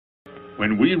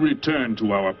When we return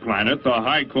to our planet, the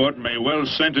High Court may well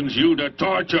sentence you to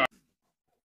torture.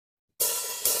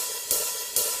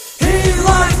 He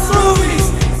likes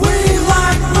movies, we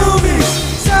like movies.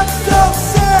 Septum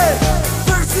Sin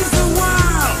versus the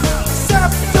world.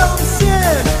 Septum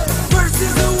Sin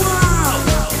versus the world.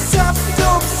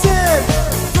 Septum Sin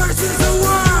versus the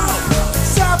world.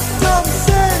 Septum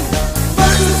Sin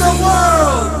versus the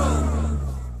world.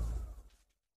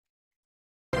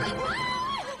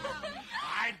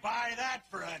 I'd buy that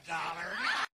for $1.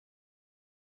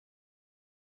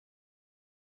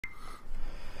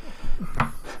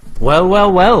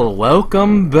 Well,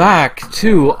 welcome back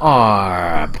to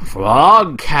our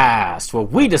Vlogcast, where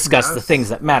we discuss the things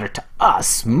that matter to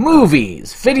us: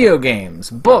 movies, video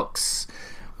games, books,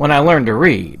 when I learned to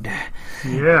read.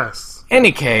 Yes.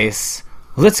 Any case,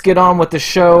 let's get on with the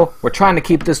show. We're trying to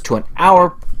keep this to an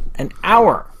hour.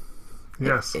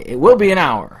 Yes. It will be an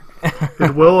hour.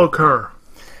 It will occur.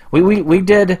 We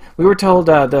were told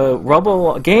the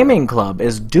Rebel Gaming Club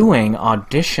is doing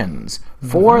auditions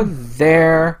for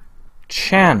their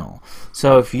channel.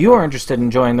 So if you are interested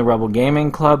in joining the Rebel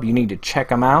Gaming Club, you need to check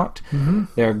them out.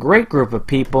 They're a great group of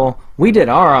people. We did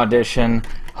our audition.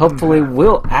 Hopefully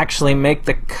we'll actually make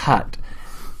the cut.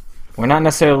 We're not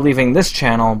necessarily leaving this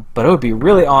channel, but it would be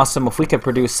really awesome if we could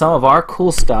produce some of our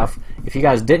cool stuff. If you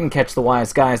guys didn't catch the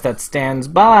Wise Guys That Stands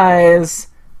Bys,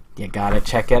 you gotta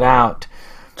check it out.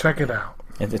 Check it out.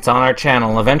 It's on our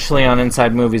channel, eventually on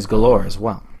Inside Movies Galore as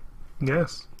well.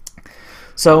 Yes.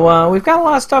 So we've got a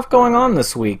lot of stuff going on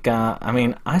this week. I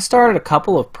mean, I started a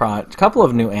couple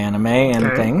of new anime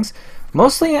and things.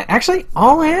 Mostly, actually,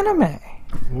 all anime.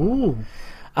 Ooh.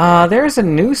 There's a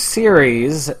new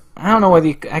series. I don't know whether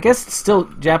you... I guess it's still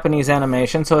Japanese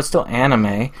animation, so it's still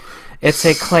anime. It's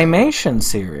a claymation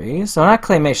series. So not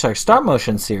claymation, sorry, stop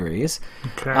motion series.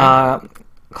 Okay.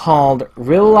 Called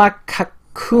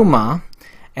Rilakakuma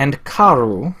and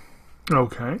Karu.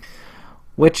 Okay.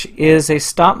 Which is a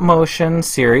stop-motion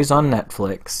series on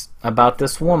Netflix about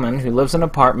this woman who lives in an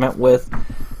apartment with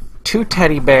two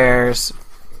teddy bears,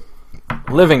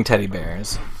 living teddy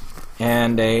bears,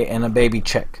 and a baby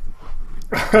chick.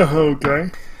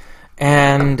 Okay.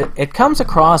 And it comes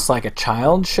across like a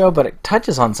child show, but it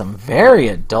touches on some very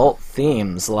adult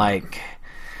themes like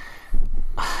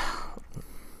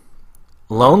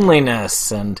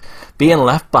loneliness and being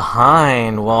left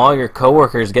behind while all your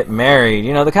coworkers get married.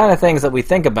 You know, the kind of things that we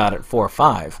think about at 4 or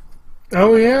 5.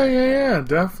 Oh, yeah,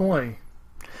 definitely.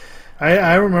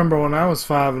 I remember when I was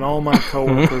 5 and all my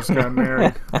coworkers got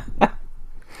married.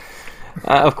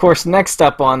 Of course, next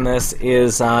up on this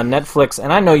is Netflix,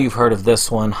 and I know you've heard of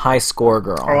this one, High Score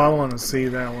Girl. Oh, I want to see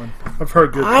that one. I've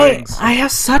heard good things. I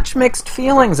have such mixed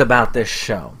feelings about this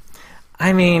show.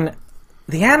 I mean,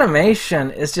 the animation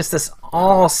is just this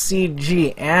all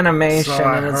CG animation,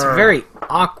 and it's very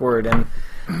awkward, and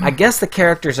I guess the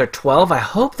characters are 12. I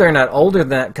hope they're not older than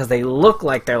that, because they look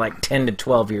like they're like 10 to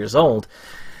 12 years old.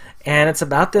 And it's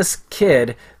about this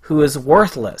kid who is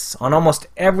worthless on almost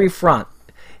every front.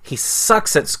 He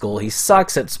sucks at school, he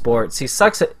sucks at sports, he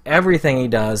sucks at everything he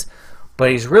does, but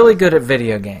he's really good at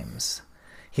video games.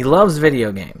 He loves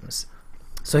video games.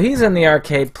 So he's in the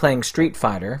arcade playing Street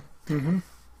Fighter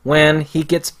when he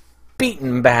gets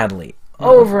beaten badly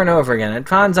over and over again. And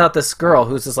finds out this girl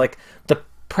who's just like the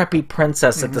preppy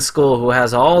princess at the school who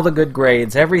has all the good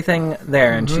grades, everything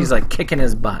there, and she's like kicking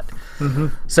his butt.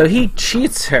 So he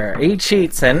cheats her. He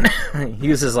cheats and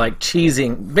uses like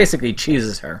cheesing, basically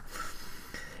cheeses her.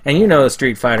 And you know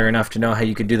Street Fighter enough to know how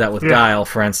you could do that with Guile,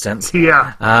 for instance.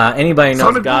 Yeah. Anybody knows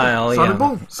Sonic Guile.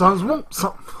 Boom, Sonic Boom,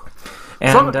 Sonic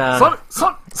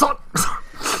Boom,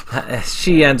 And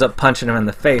she ends up punching him in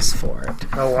the face for it.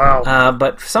 Oh, wow.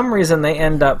 But for some reason they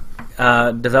end up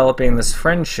developing this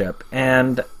friendship,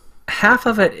 and half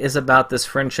of it is about this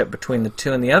friendship between the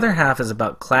two, and the other half is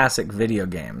about classic video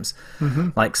games,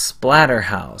 like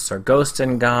Splatterhouse, or Ghosts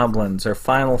and Goblins, or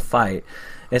Final Fight.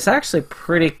 It's actually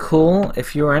pretty cool.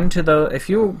 If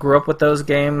you grew up with those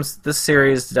games, this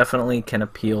series definitely can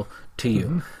appeal to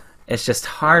you. It's just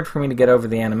hard for me to get over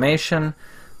the animation,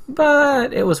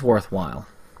 but it was worthwhile.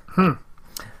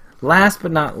 Last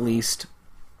but not least,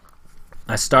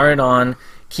 I started on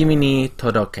Kimi ni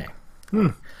Todoke.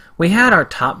 We had our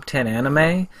top 10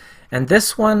 anime, and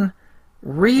this one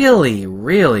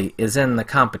really is in the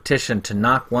competition to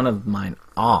knock one of mine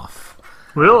off.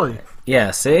 Really?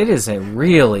 Yes, it is a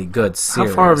really good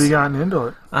series. How far have you gotten into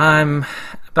it? I'm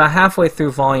about halfway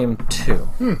through volume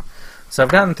 2. So I've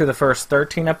gotten through the first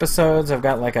 13 episodes. I've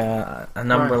got like a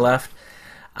number left.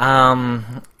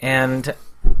 And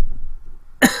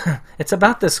it's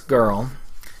about this girl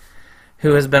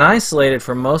who has been isolated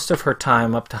for most of her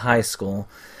time up to high school.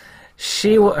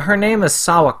 Her name is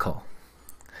Sawako,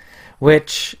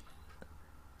 which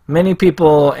many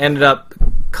people ended up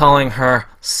calling her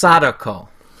Sadako,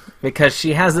 because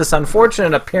she has this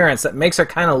unfortunate appearance that makes her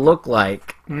kind of look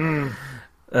like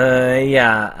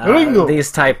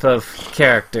these type of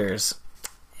characters.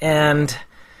 And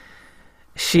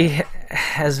she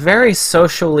has very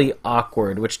socially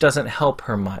awkward, which doesn't help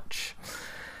her much.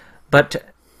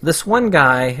 But this one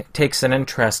guy takes an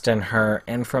interest in her,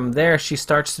 and from there she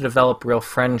starts to develop real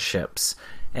friendships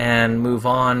and move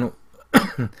on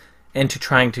into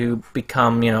trying to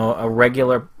become, a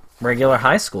regular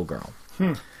high school girl.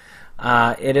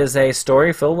 It is a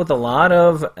story filled with a lot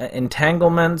of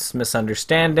entanglements,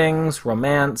 misunderstandings,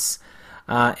 romance,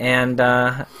 and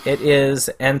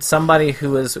somebody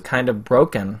who is kind of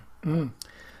broken,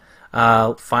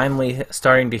 finally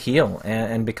starting to heal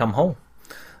and become whole.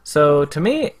 So to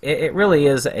me, it really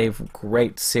is a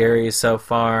great series so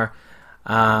far.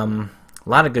 A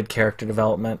lot of good character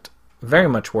development. Very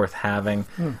much worth having.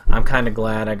 I'm kind of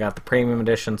glad I got the premium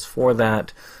editions for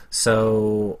that.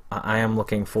 So I am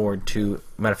looking forward to,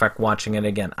 matter of fact, watching it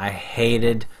again. I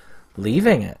hated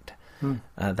leaving it.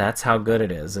 That's how good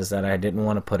it is that I didn't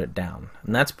want to put it down.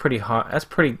 And that's pretty hard. That's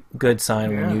pretty good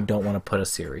sign when you don't want to put a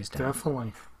series down.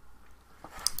 Definitely.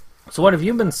 So what have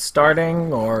you been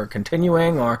starting or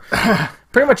continuing or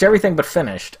pretty much everything but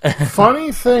finished?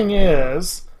 Funny thing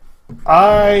is,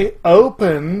 I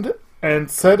opened and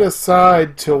set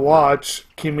aside to watch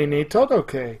Kimi ni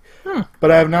Todoke,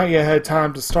 but I have not yet had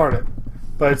time to start it.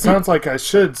 But it sounds like I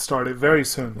should start it very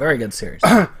soon. Very good series.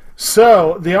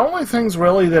 So, the only things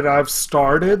really that I've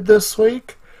started this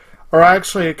week are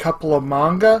actually a couple of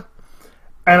manga,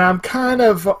 and I'm kind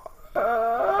of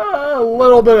a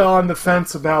little bit on the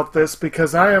fence about this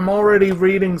because I am already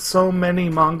reading so many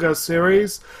manga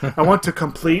series. I want to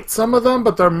complete some of them,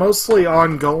 but they're mostly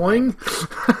ongoing.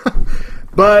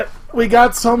 But we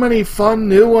got so many fun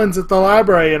new ones at the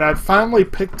library, and I finally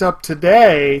picked up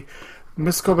today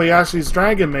Miss Kobayashi's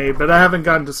Dragon Maid, but I haven't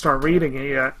gotten to start reading it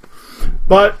yet.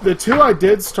 But the two I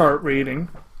did start reading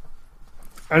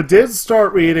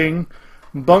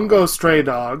Bungo Stray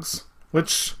Dogs,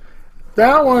 which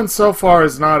that one so far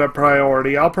is not a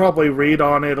priority. I'll probably read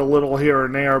on it a little here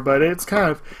and there, but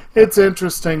it's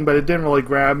interesting, but it didn't really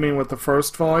grab me with the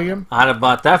first volume. I'd have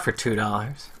bought that for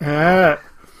 $2. Yeah.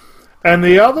 And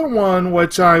the other one,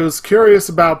 which I was curious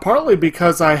about, partly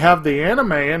because I have the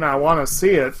anime and I want to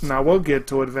see it, and I will get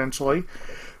to it eventually,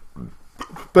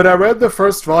 but I read the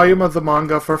first volume of the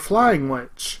manga for Flying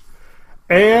Witch.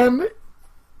 And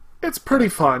it's pretty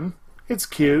fun. It's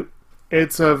cute.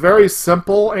 It's a very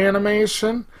simple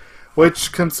animation,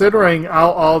 which, considering,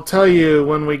 I'll tell you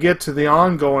when we get to the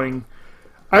ongoing.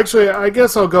 Actually, I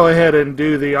guess I'll go ahead and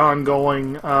do the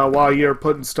ongoing while you're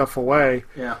putting stuff away.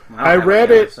 Yeah, I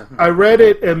read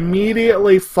it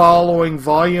immediately following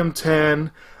Volume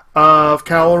 10 of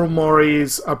Kaoru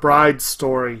Mori's A Bride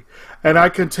Story. And I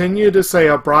continue to say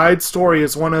A Bride Story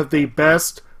is one of the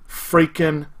best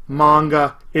freaking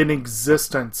manga in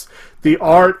existence. The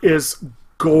art is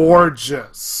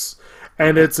gorgeous.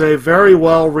 And it's a very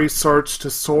well-researched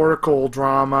historical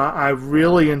drama. I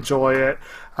really enjoy it.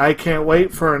 I can't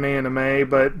wait for an anime,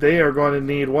 but they are going to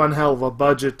need one hell of a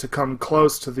budget to come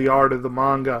close to the art of the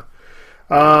manga.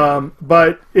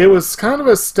 But it was kind of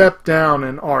a step down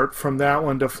in art from that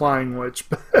one to Flying Witch.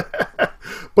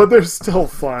 But they're still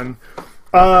fun.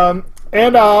 And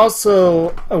I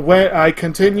also I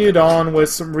continued on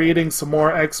with reading some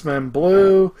more X-Men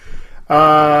Blue.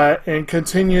 And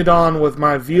continued on with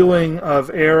my viewing of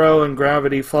Arrow and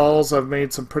Gravity Falls. I've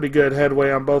made some pretty good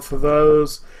headway on both of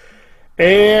those.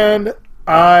 And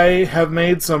I have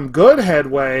made some good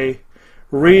headway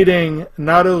reading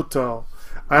Naruto.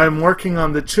 I'm working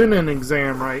on the Chunin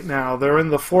exam right now. They're in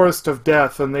the Forest of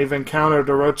Death, and they've encountered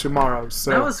Orochimaru.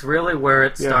 So that was really where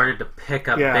it started to pick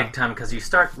up big time, because you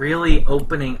start really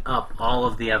opening up all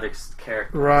of the other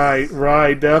characters.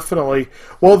 Right, definitely.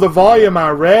 Well, the volume I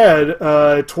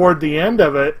read, toward the end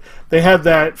of it, they had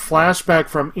that flashback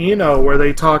from Ino where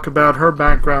they talk about her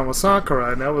background with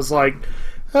Sakura, and that was like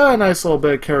a nice little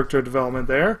bit of character development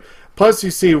there. Plus,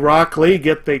 you see Rock Lee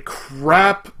get the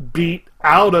crap beat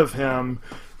out of him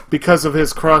because of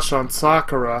his crush on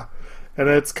Sakura. And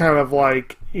it's kind of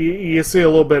like, you see a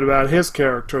little bit about his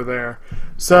character there.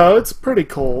 So, it's pretty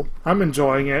cool. I'm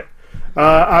enjoying it.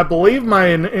 I believe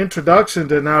my introduction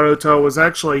to Naruto was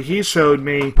actually, he showed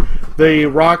me the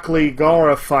Rock Lee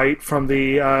Gaara fight from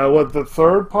the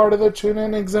third part of the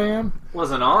Chunin exam. It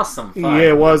was an awesome fight. Yeah,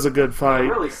 it was a good fight. A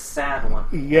really sad one.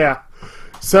 Yeah.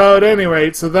 So at any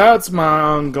rate, so that's my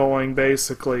ongoing,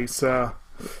 basically. So,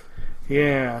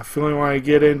 yeah, if you want to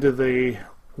get into the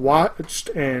watched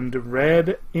and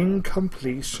read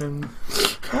incompletion.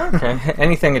 Okay.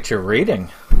 Anything that you're reading?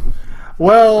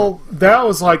 Well, that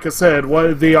was, like I said,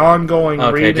 what the ongoing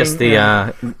reading. Okay, just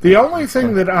the only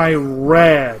thing that I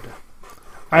read,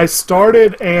 I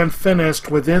started and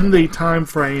finished within the time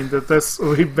frame that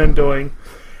we've been doing,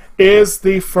 is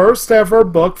the first ever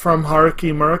book from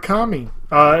Haruki Murakami.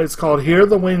 It's called Hear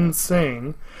the Wind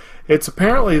Sing. It's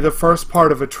apparently the first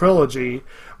part of a trilogy.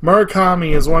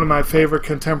 Murakami is one of my favorite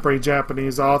contemporary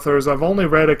Japanese authors. I've only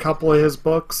read a couple of his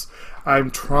books.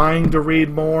 I'm trying to read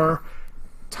more.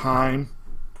 Time.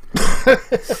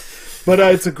 But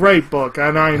it's a great book,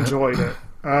 and I enjoyed it.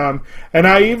 And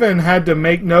I even had to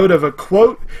make note of a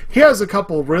quote. He has a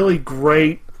couple really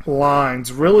great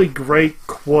lines, really great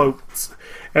quotes.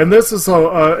 And this is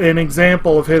an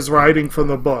example of his writing from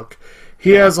the book. He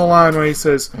has a line where he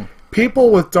says,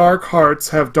 People with dark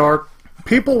hearts have dark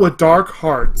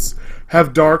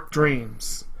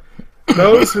dreams.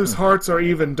 Those whose hearts are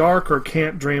even darker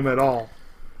can't dream at all."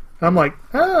 I'm like,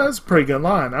 that's a pretty good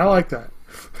line. I like that.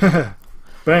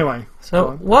 But anyway.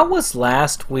 So, what was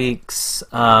last week's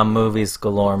Movies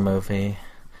Galore movie?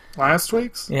 Last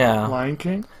week's? Yeah. Lion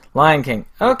King? Lion King.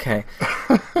 Okay.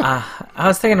 I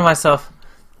was thinking to myself,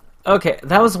 okay,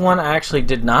 that was one I actually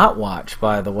did not watch,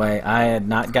 by the way. I had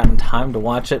not gotten time to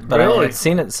watch it, but Really? I had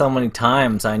seen it so many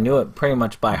times, I knew it pretty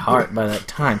much by heart by that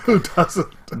time. Who doesn't?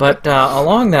 But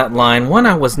along that line, one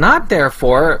I was not there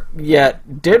for,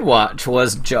 yet did watch,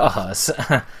 was Jaws.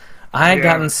 I had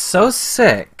gotten so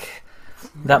sick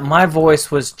that my voice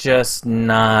was just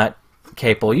not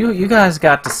capable. You guys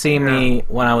got to see me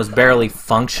when I was barely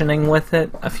functioning with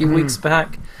it a few weeks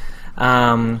back.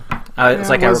 It's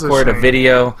like I recorded a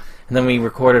video, and then we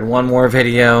recorded one more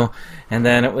video, and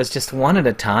then it was just one at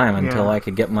a time until I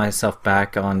could get myself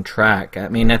back on track. I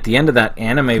mean, at the end of that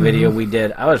anime video we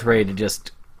did, I was ready to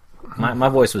just... My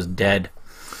voice was dead.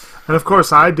 And of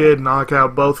course, I did knock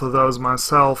out both of those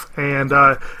myself, and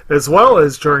as well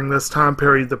as during this time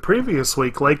period, the previous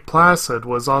week, Lake Placid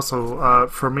was also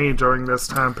for me during this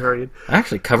time period. I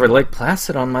actually covered Lake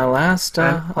Placid on my last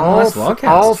Vlogcast.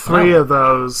 All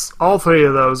three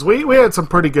of those. We had some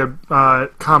pretty good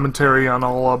commentary on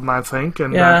all of them, I think.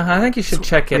 And I think you should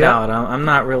check it out. I'm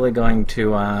not really going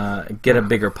to get a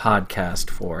bigger podcast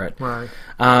for it. Right.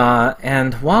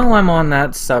 And while I'm on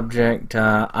that subject,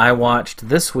 I watched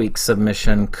this week's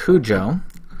submission, Cujo.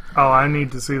 Oh, I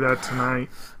need to see that tonight.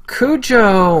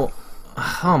 Cujo,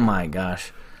 oh my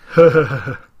gosh.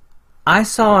 I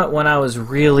saw it when I was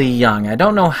really young. I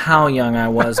don't know how young I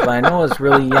was, but I know I was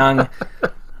really young.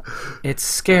 It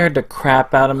scared the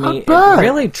crap out of me. It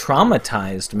really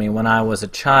traumatized me when I was a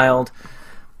child.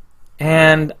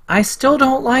 And I still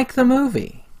don't like the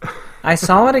movie. I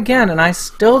saw it again, and I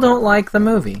still don't like the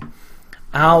movie.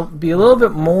 I'll be a little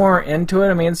bit more into it.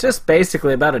 I mean, it's just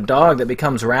basically about a dog that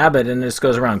becomes rabid and just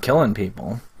goes around killing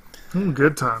people.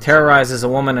 Good times. Terrorizes a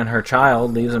woman and her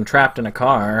child, leaves them trapped in a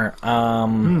car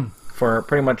for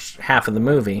pretty much half of the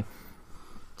movie.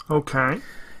 Okay.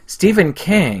 Stephen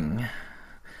King,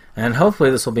 and hopefully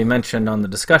this will be mentioned on the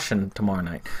discussion tomorrow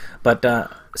night, but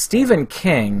Stephen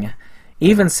King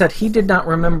even said he did not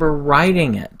remember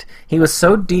writing it. He was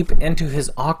so deep into his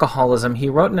alcoholism, he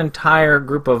wrote an entire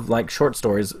group of short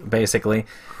stories, basically,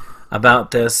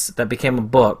 about this that became a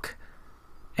book,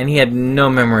 and he had no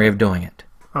memory of doing it.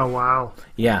 Oh, wow.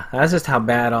 Yeah, that's just how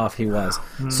bad off he was.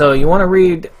 So you want to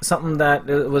read something that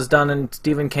was done in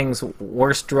Stephen King's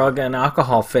worst drug and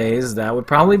alcohol phase, that would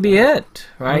probably be it,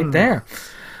 right there.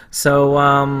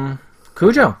 So,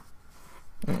 Cujo.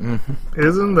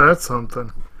 Isn't that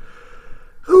something?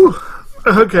 Ooh.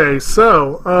 Okay,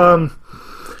 so,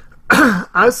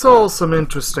 I saw some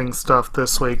interesting stuff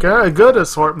this week. A good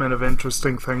assortment of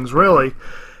interesting things, really.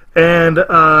 And,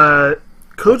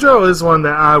 Cujo is one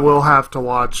that I will have to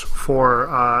watch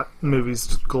for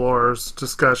Movies Galore's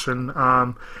discussion.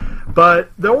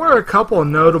 But there were a couple of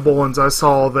notable ones I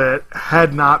saw that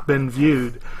had not been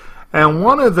viewed. And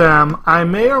one of them, I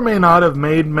may or may not have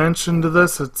made mention to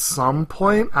this at some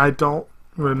point. I don't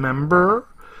remember.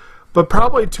 But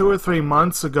probably 2 or 3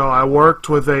 months ago, I worked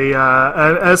with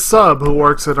a sub who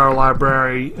works at our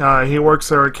library. He works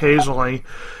there occasionally.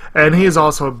 And he's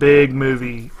also a big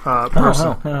movie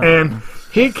person. And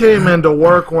he came into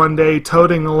work one day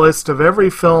toting a list of every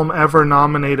film ever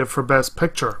nominated for Best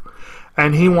Picture.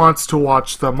 And he wants to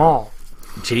watch them all.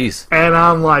 Jeez. And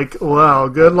I'm like, well,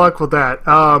 good luck with that.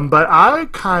 But I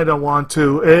kind of want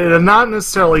to, not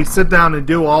necessarily sit down and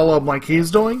do all of them like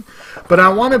he's doing, but I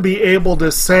want to be able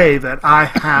to say that I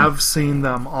have seen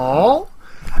them all.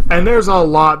 And there's a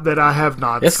lot that I have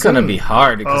not It's seen. going to be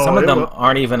hard because some of them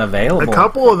aren't even available. A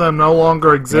couple of them no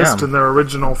longer exist in their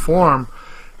original form,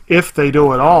 if they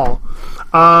do at all.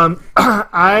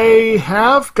 I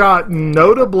have gotten,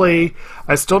 notably,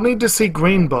 I still need to see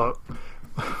Green Book,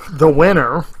 the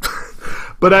winner,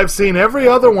 but I've seen every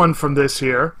other one from this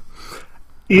year.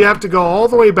 You have to go all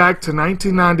the way back to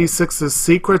 1996's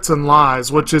Secrets and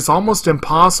Lies, which is almost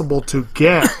impossible to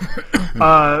get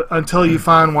until you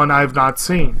find one I've not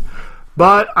seen.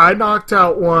 But I knocked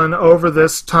out one over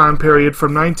this time period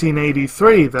from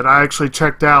 1983 that I actually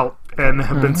checked out and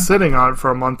have been sitting on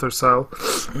for a month or so.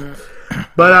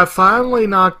 But I finally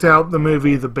knocked out the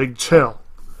movie The Big Chill,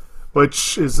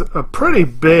 which is a pretty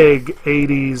big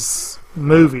 80s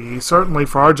movie. Certainly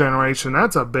for our generation,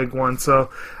 that's a big one. So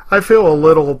I feel a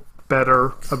little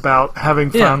better about having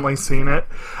finally seen it.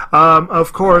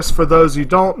 Of course, for those who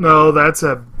don't know, that's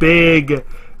a big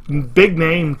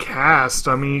name cast.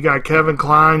 I mean, you got Kevin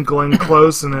Kline, Glenn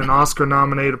Close in an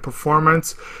Oscar-nominated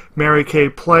performance, Mary Kay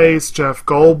Place, Jeff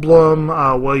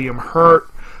Goldblum, William Hurt,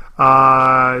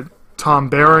 Tom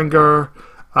Berenger.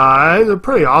 It's a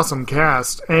pretty awesome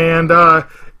cast, and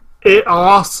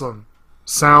awesome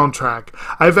soundtrack.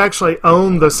 I've actually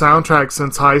owned the soundtrack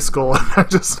since high school. I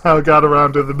just now got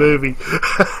around to the movie.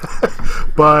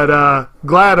 But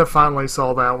glad I finally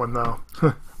saw that one, though.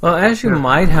 Well, as you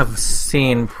might have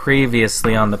seen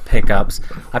previously on the pickups,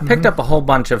 I picked up a whole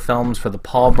bunch of films for the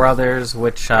Paul brothers,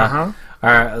 which are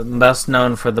best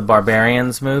known for the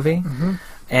Barbarians movie.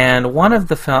 And one of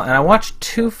the and I watched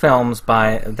two films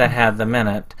that had them in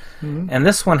it, and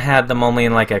this one had them only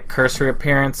in like a cursory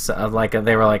appearance of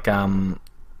they were like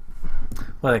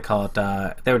what do they call it?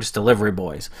 They were just delivery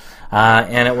boys,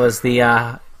 and it was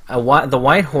the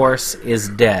White Horse is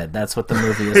Dead. That's what the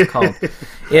movie is called.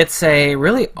 It's a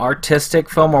really artistic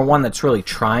film, or one that's really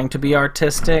trying to be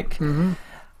artistic.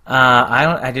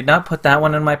 I did not put that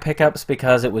one in my pickups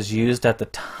because it was used at the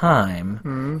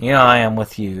time. You know, I am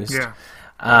with used. Yeah.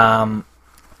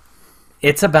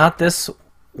 It's about this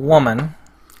woman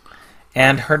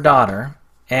and her daughter,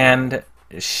 and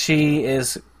she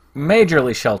is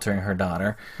majorly sheltering her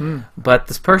daughter, but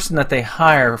this person that they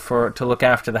hire to look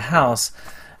after the house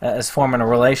is forming a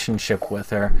relationship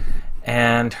with her,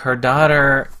 and her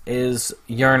daughter is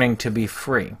yearning to be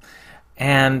free.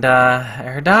 And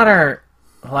her daughter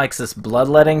likes this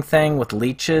bloodletting thing with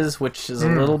leeches, which is a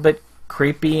little bit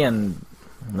creepy and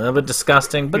a little bit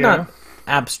disgusting, but not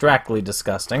abstractly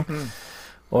disgusting,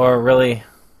 or really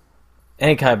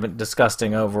any kind of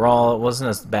disgusting overall. It wasn't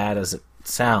as bad as it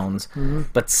sounds,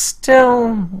 but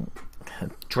still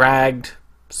dragged,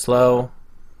 slow.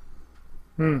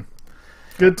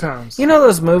 Good times. You know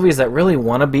those movies that really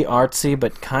want to be artsy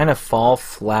but kind of fall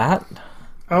flat?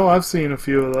 Oh, I've seen a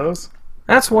few of those.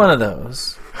 That's one of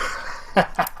those.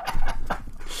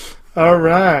 All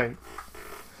right.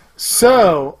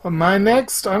 So, my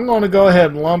next, I'm going to go ahead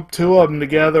and lump two of them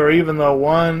together, even though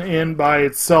one in by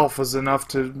itself is enough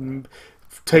to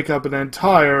take up an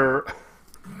entire...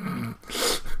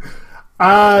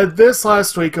 This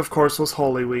last week, of course, was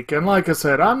Holy Week, and like I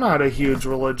said, I'm not a huge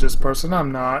religious person,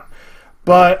 I'm not.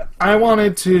 But I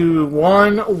wanted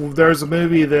to, there's a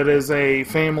movie that is a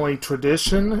family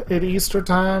tradition at Easter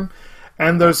time,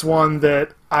 and there's one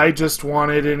that I just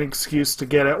wanted an excuse to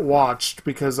get it watched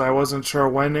because I wasn't sure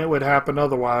when it would happen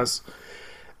otherwise.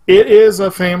 It is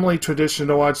a family tradition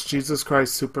to watch Jesus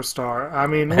Christ Superstar. I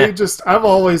mean, I've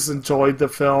always enjoyed the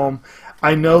film.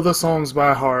 I know the songs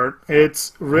by heart.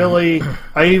 It's really,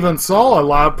 I even saw a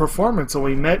live performance, and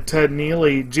we met Ted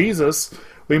Neely, Jesus.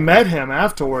 We met him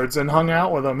afterwards and hung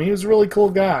out with him. He was a really cool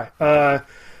guy.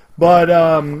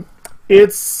 But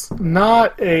it's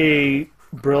not a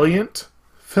brilliant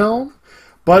film,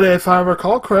 but if I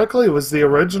recall correctly, it was the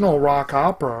original rock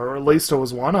opera, or at least it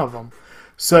was one of them.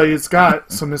 So it's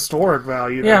got some historic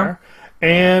value there.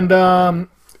 And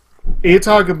you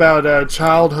talk about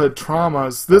childhood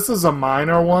traumas. This is a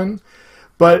minor one,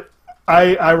 but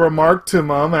I remarked to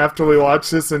Mom after we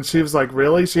watched this, and she was like,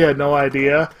 really? She had no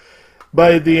idea.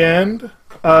 But at the end,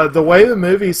 the way the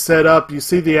movie's set up, you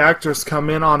see the actors come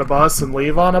in on a bus and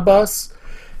leave on a bus,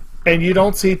 and you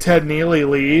don't see Ted Neely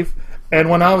leave. And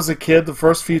when I was a kid, the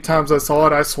first few times I saw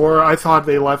it, I swear I thought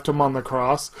they left him on the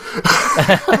cross.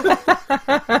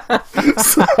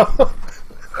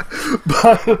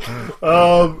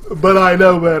 But I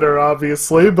know better,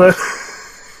 obviously. But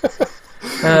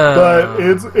but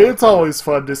it's always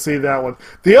fun to see that one.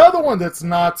 The other one that's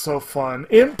not so fun,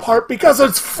 in part because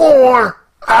it's 4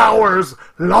 hours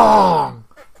long.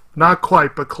 Not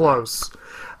quite, but close.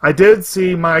 I did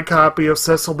see my copy of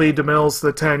Cecil B. DeMille's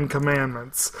The Ten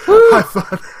Commandments. I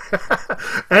thought,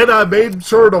 and I made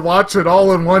sure to watch it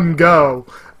all in one go.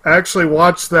 I actually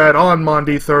watched that on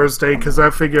Maundy Thursday because I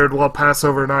figured, well,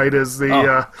 Passover night is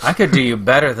the... I could do you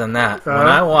better than that. When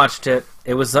I watched it,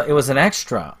 it was an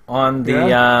extra on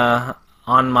the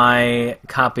on my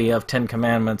copy of Ten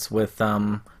Commandments with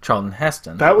Charlton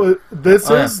Heston.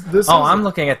 I'm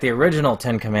looking at the original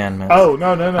Ten Commandments. Oh,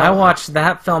 no. I watched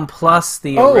that film plus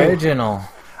the original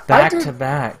back to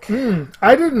back.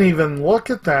 I didn't even look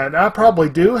at that. I probably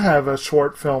do have a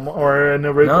short film or an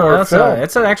original film.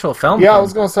 It's an actual film. Yeah, I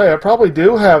was going to say I probably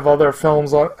do have other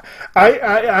films on.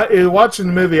 I watching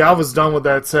the movie, I was done with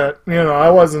that set. I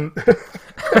wasn't.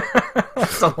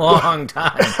 It's a long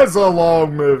time. It's a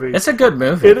long movie. It's a good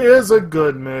movie. It is a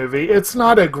good movie. It's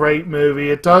not a great movie.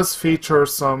 It does feature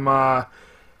some,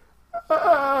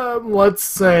 let's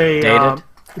say,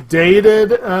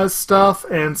 dated stuff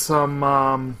and some,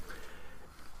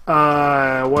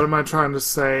 what am I trying to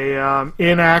say?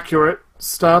 Inaccurate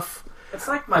stuff. It's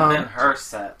like my Ben-Hur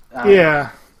set. Yeah.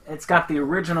 It's got the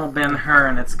original Ben-Hur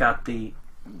and it's got the...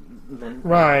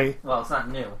 Right. Well, it's not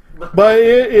new.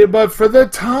 But for the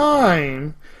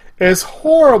time, as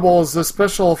horrible as the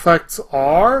special effects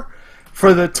are,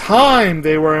 for the time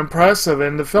they were impressive,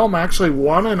 and the film actually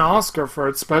won an Oscar for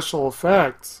its special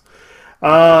effects.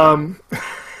 But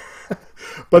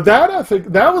I think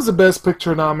that was a Best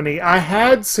Picture nominee. I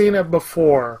had seen it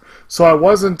before, so I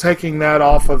wasn't taking that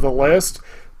off of the list,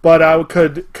 but I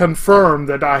could confirm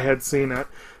that I had seen it.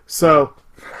 So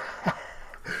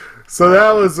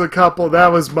that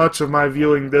was much of my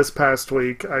viewing this past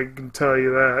week, I can tell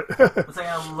you that. It's like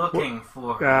I'm looking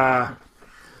for.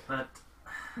 But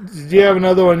do you have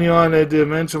another one you wanted to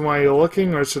mention while you're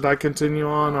looking, or should I continue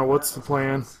on, or what's the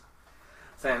plan?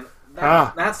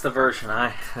 That's the version I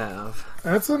have.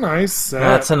 That's a nice set.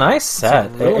 That's a nice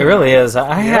set. It really is.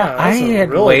 I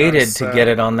had really waited nice to set. get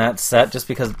it on that set just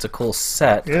because it's a cool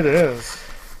set. It is.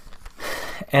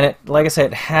 And it, like I said,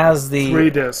 it has the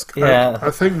 3-disc. Yeah, I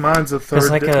think mine's a third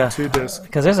 2-disc.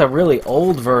 Because there's a really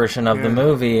old version of the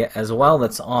movie as well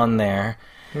that's on there.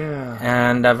 Yeah.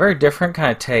 And a very different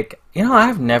kind of take.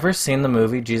 I've never seen the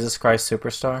movie Jesus Christ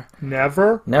Superstar.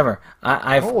 Never? Never.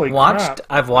 I've Holy watched. crap.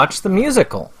 I've watched the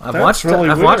musical. I've That's watched. really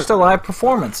I've weird. watched the live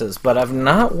performances, but I've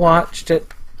not watched it.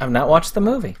 I've not watched the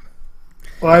movie.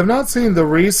 Well, I've not seen the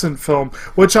recent film,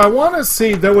 which I want to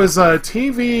see. There was a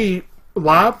TV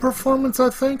live performance, I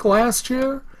think, last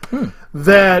year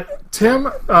that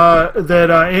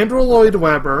Andrew Lloyd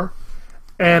Webber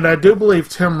and I do believe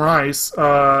Tim Rice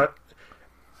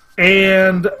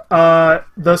and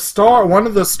one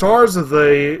of the stars of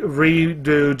the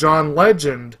redo, John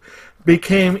Legend,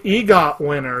 became EGOT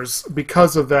winners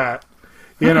because of that.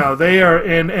 They are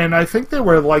and I think they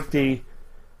were like the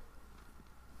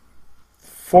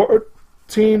 14th,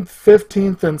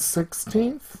 15th, and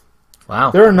 16th.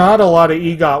 Wow. There are not a lot of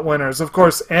EGOT winners. Of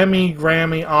course, Emmy,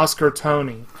 Grammy, Oscar,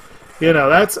 Tony.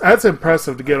 That's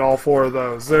impressive to get all 4 of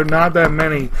those. There are not that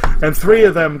many. And 3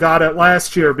 of them got it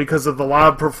last year because of the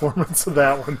live performance of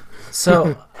that one.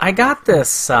 So, I got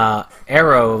this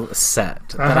Arrow set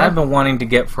that I've been wanting to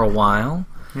get for a while.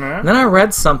 Yeah. Then I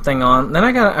read something on... Then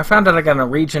I found out I got a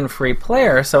region-free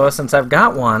player, so since I've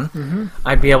got one,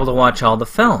 I'd be able to watch all the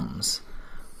films.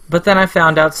 But then I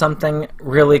found out something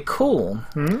really cool,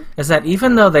 is that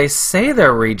even though they say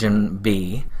they're Region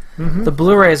B, the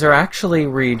Blu-rays are actually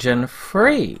region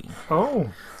free.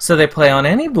 Oh. So they play on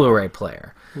any Blu-ray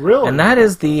player. Really? And that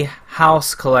is the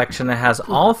House collection that has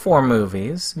all 4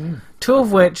 movies, 2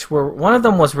 of which one of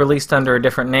them was released under a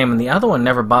different name, and the other one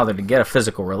never bothered to get a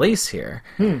physical release here.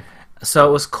 So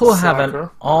it was cool having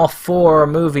all 4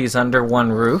 movies under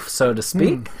one roof, so to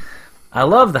speak. I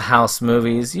love the House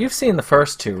movies. You've seen the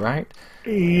first 2, right?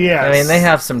 Yes. I mean, they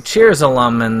have some Cheers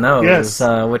alum in those,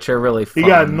 which are really fun. You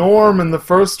got Norm in the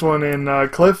first one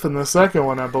and Cliff in the second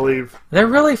one, I believe. They're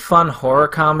really fun horror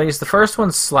comedies. The first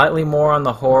one's slightly more on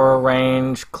the horror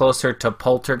range, closer to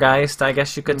Poltergeist, I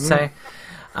guess you could say,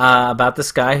 about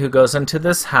this guy who goes into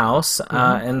this house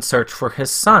in search for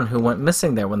his son who went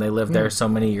missing there when they lived there so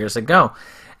many years ago.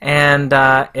 And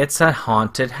it's a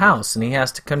haunted house, and he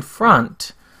has to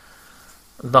confront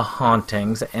the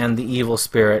hauntings and the evil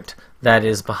spirit that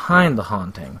is behind the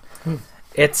haunting.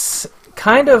 It's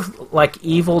kind of like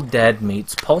Evil Dead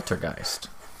meets Poltergeist.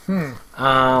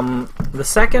 The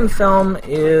second film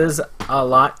is a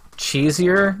lot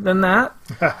cheesier than that.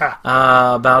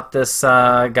 About this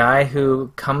guy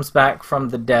who comes back from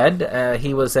the dead.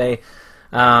 He was a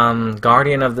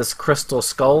guardian of this crystal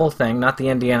skull thing, not the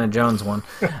Indiana Jones one.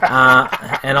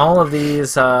 And all of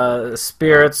these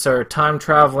spirits or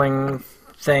time-traveling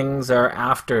things are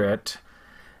after it.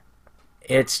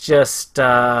 It's just,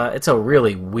 it's a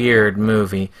really weird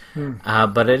movie,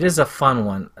 but it is a fun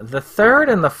one. The third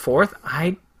and the fourth,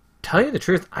 I tell you the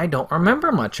truth, I don't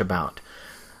remember much about.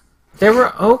 They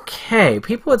were okay.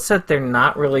 People had said they're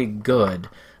not really good,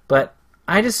 but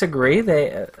I disagree.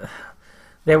 They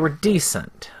were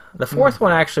decent. The fourth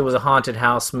one actually was a haunted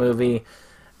house movie,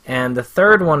 and the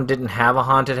third one didn't have a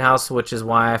haunted house, which is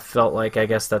why I felt like, I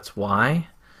guess that's why.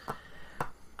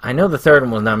 I know the third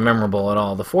one was not memorable at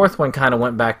all. The fourth one kind of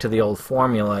went back to the old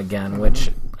formula again,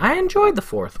 which I enjoyed the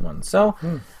fourth one. So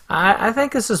I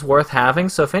think this is worth having.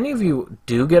 So if any of you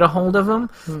do get a hold of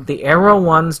them, the Arrow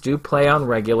ones do play on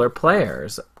regular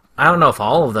players. I don't know if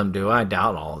all of them do. I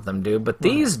doubt all of them do, but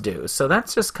these do. So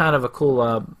that's just kind of a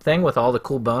cool thing with all the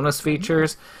cool bonus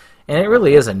features, and it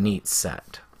really is a neat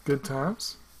set. Good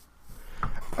times.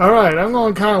 All right, I'm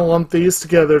going to kind of lump these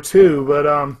together too, but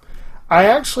I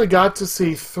actually got to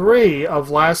see 3 of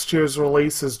last year's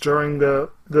releases during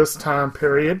this time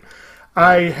period.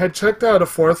 I had checked out a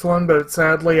 4th one, but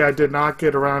sadly I did not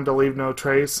get around to Leave No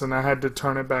Trace, and I had to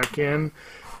turn it back in.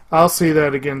 I'll see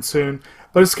that again soon.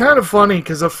 But it's kind of funny,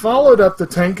 because I followed up the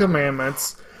 10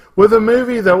 Commandments with a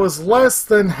movie that was less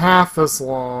than half as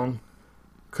long.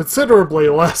 Considerably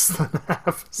less than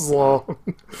half as long.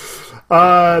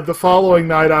 The following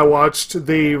night I watched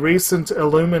the recent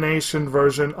Illumination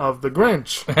version of The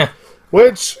Grinch,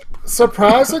 which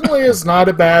surprisingly is not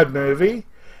a bad movie.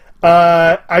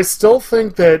 I still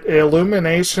think that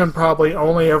Illumination probably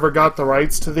only ever got the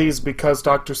rights to these because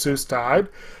Dr. Seuss died.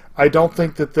 I don't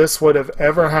think that this would have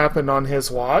ever happened on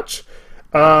his watch.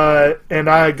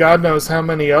 And God knows how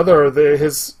many other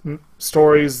his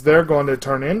stories they're going to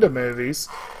turn into movies.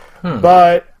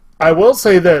 But I will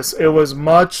say this, it was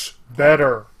much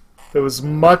better. It was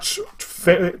much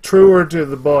truer to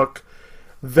the book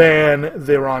than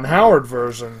the Ron Howard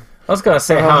version. I was going to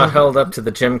say how it held up to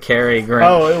the Jim Carrey Grinch.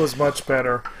 Oh, it was much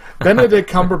better. Benedict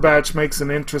Cumberbatch makes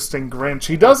an interesting Grinch.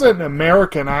 He does it in an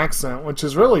American accent, which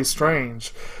is really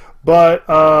strange. But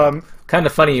kind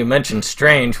of funny you mentioned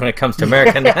strange when it comes to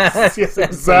American yes,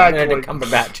 exactly. Benedict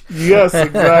Cumberbatch. Yes,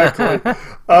 exactly.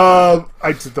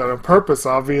 I did that on purpose,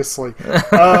 obviously.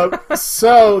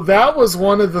 So that was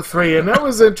one of the 3, and that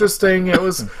was interesting. It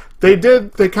was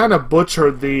they kind of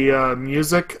butchered the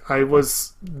music.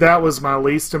 That was my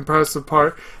least impressive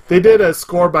part. They did a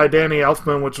score by Danny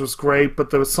Elfman, which was great,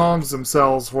 but the songs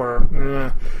themselves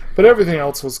were, but everything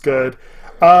else was good.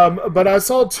 But I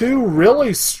saw 2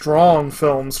 really strong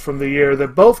films from the year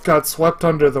that both got swept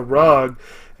under the rug,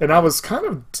 and I was kind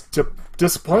of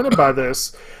disappointed by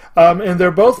this. And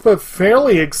they're both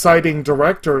fairly exciting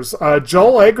directors.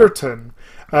 Joel Edgerton,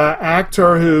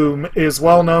 actor who is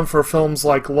well known for films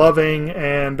like Loving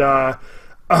and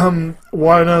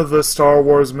one of the Star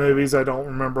Wars movies, I don't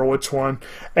remember which one,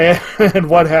 and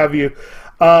what have you,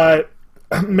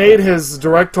 made his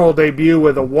directorial debut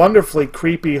with a wonderfully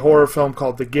creepy horror film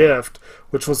called The Gift,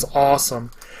 which was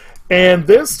awesome. And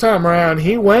this time around,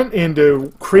 he went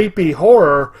into creepy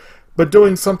horror, but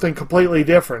doing something completely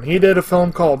different. He did a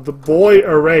film called The Boy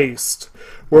Erased,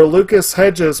 where Lucas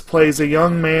Hedges plays a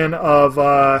young man of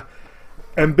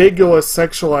ambiguous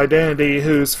sexual identity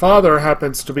whose father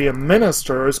happens to be a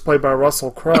minister, who's played by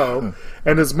Russell Crowe,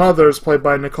 and his mother is played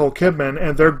by Nicole Kidman,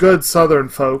 and they're good Southern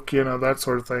folk, that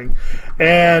sort of thing.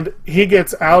 And he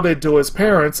gets outed to his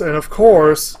parents, and of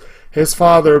course, his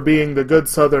father, being the good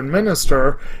Southern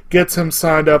minister, gets him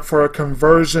signed up for a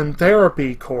conversion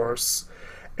therapy course.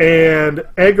 And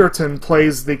Egerton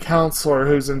plays the counselor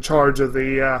who's in charge of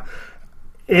the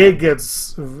it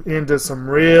gets into some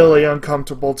really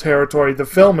uncomfortable territory. The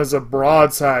film is a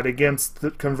broadside against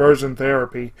the conversion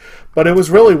therapy, but it was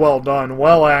really well done,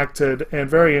 well acted, and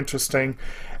very interesting.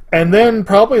 And then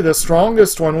probably the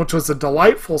strongest one, which was a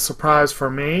delightful surprise for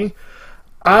me,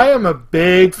 I am a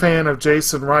big fan of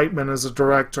Jason Reitman as a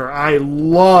director. I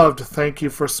loved Thank You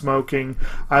for Smoking.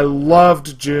 I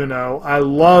loved Juno. I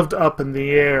loved Up in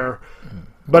the Air.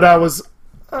 But I was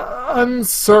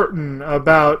uncertain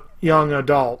about Young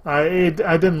Adult. I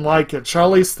didn't like it.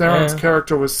 Charlize Theron's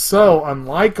character was so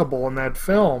unlikable in that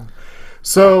film.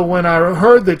 So when I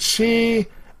heard that she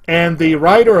and the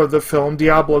writer of the film,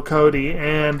 Diablo Cody,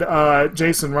 and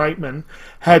Jason Reitman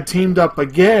had teamed up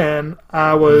again,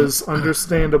 I was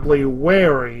understandably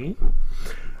wary.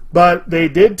 But they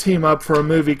did team up for a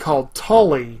movie called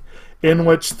Tully, in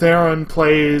which Theron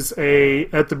plays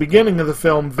at the beginning of the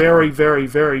film, very, very,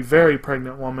 very, very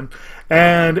pregnant woman,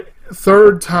 and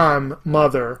third-time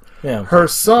mother. Yeah. Her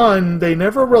son, they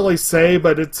never really say,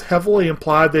 but it's heavily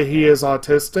implied that he is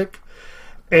autistic.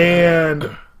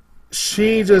 And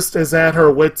she just is at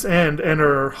her wit's end, and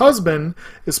her husband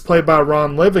is played by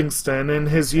Ron Livingston in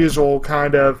his usual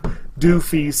kind of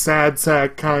doofy, sad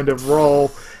sack kind of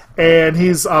role, and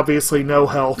he's obviously no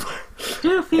help.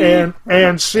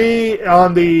 and she,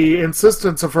 on the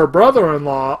insistence of her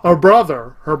brother-in-law,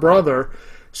 or her brother,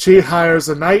 she hires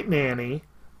a night nanny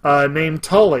named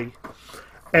Tully.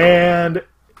 And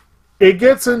it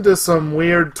gets into some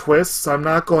weird twists. I'm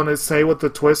not going to say what the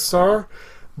twists are,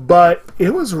 but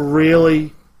it was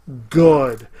really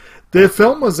good. The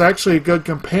film was actually a good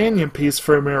companion piece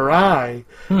for Mirai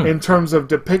in terms of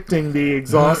depicting the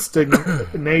exhausting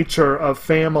nature of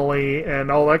family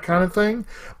and all that kind of thing,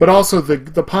 but also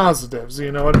the positives,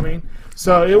 you know what I mean?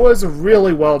 So it was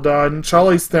really well done.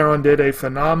 Charlize Theron did a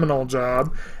phenomenal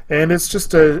job, and it's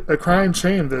just a crying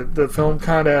shame that the film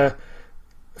kind of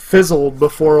fizzled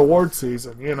before award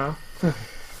season, you know?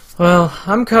 Well,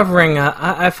 I'm covering...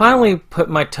 I finally put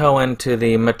my toe into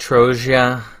the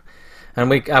Matrosia, and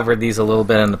we covered these a little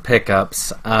bit in the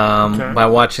pickups, by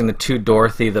watching the Two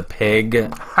Dorothy the Pig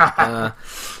videos.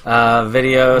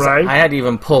 Right. I had to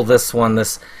even pull this one,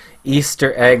 this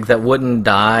Easter egg that wouldn't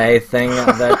die thing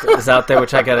that is out there,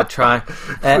 which I got to try.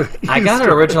 I got it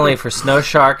originally for Snow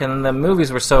Shark, and the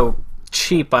movies were so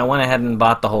cheap, I went ahead and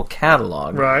bought the whole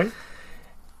catalog. Right.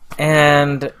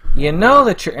 And you know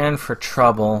that you're in for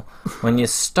trouble when you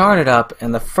start it up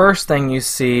and the first thing you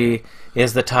see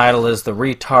is the title is The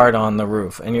Retard on the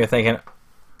Roof. And you're thinking,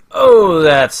 oh,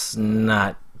 that's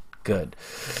not good.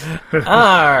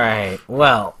 Alright,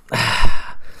 well.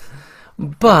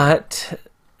 But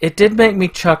it did make me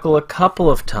chuckle a couple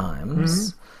of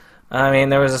times. I mean,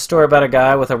 there was a story about a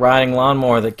guy with a riding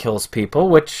lawnmower that kills people,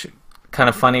 which... kind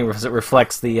of funny because it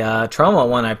reflects the trauma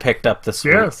one I picked up this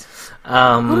week. Yes.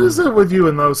 What is it with you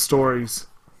in those stories?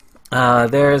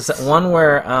 There's one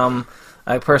where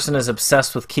a person is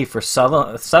obsessed with Kiefer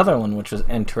Sutherland, which was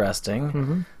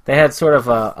interesting. They had sort of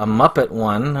a Muppet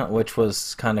one, which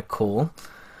was kind of cool.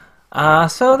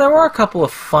 So there were a couple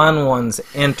of fun ones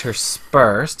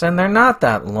interspersed, and they're not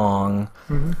that long.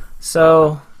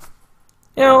 So,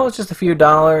 you know, it's just a few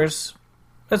dollars.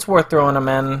 It's worth throwing them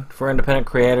in for independent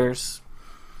creators.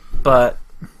 But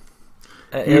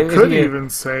you could even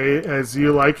say, as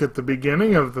you like at the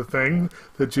beginning of the thing,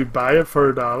 that you buy it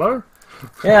for $1.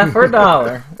 Yeah, for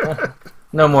 $1.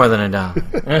 No more than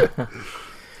 $1.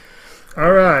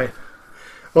 All right.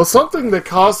 Well, something that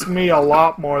cost me a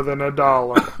lot more than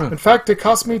 $1. In fact, it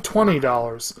cost me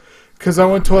 $20 because I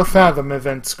went to a Fathom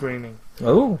event screening.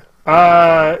 Oh.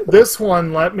 This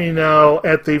one let me know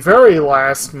at the very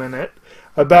last minute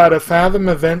about a Fathom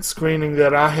event screening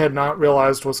that I had not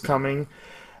realized was coming,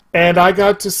 and I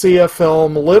got to see a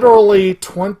film literally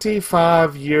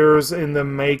 25 years in the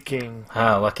making.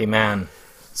 Ah, lucky man.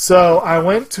 So I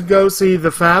went to go see the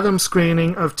Fathom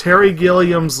screening of Terry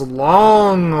Gilliam's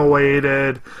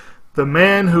long-awaited The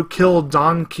Man Who Killed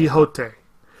Don Quixote,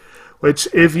 which,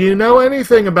 if you know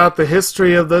anything about the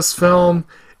history of this film,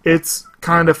 it's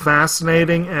kind of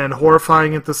fascinating and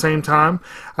horrifying at the same time.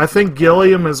 I think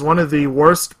Gilliam is one of the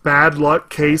worst bad luck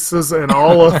cases in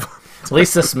all of... At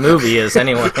least this movie is,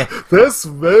 anyway. This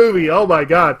movie, oh my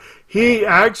god. He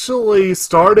actually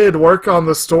started work on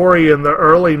the story in the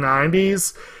early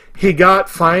 90s. He got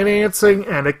financing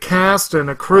and a cast and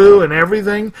a crew and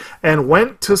everything and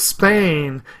went to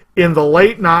Spain in the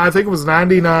late, I think it was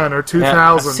 99 or 2000.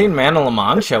 Yeah, I've seen Man in La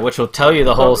Mancha, which will tell you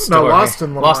the whole story. No, Lost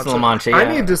in La Mancha. Lost in La Mancha, yeah. I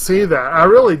need to see that. I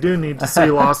really do need to see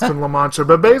Lost in La Mancha.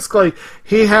 But basically,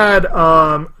 he had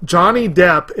Johnny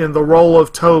Depp in the role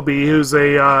of Toby, who's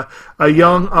a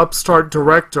young upstart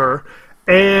director.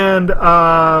 And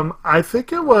I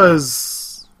think it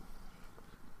was...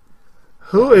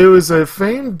 It was a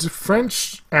famed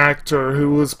French actor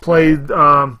who was played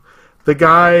the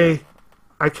guy...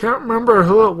 I can't remember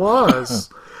who it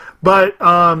was, but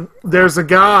there's a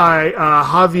guy,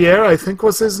 Javier, I think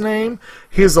was his name.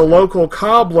 He's a local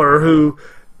cobbler who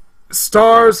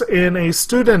stars in a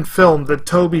student film that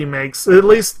Toby makes. At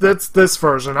least that's this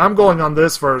version. I'm going on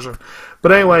this version.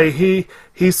 But anyway,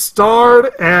 he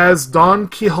starred as Don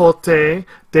Quixote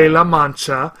de la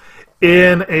Mancha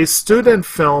in a student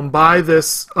film by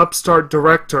this upstart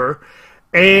director,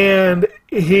 and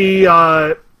he...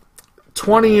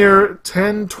 20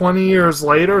 years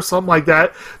later, something like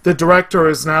that, the director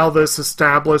is now this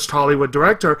established Hollywood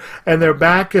director, and they're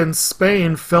back in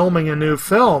Spain filming a new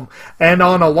film. And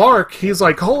on a lark, he's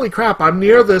like, holy crap, I'm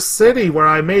near this city where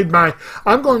I made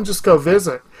I'm going to just go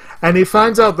visit. And he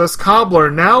finds out this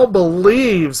cobbler now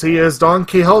believes he is Don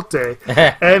Quixote.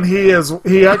 And he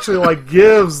actually like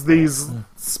gives these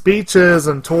speeches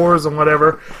and tours and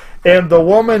whatever. And the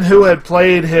woman who had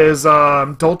played his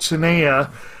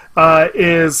Dulcinea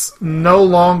is no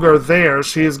longer there.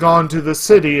 She has gone to the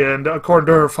city, and according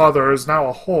to her father, is now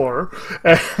a whore,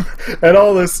 and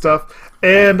all this stuff.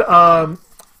 And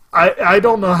I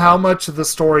don't know how much of the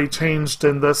story changed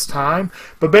in this time,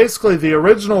 but basically the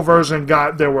original version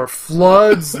there were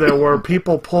floods, there were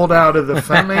people pulled out of the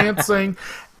financing,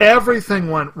 everything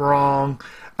went wrong.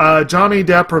 Johnny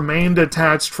Depp remained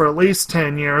attached for at least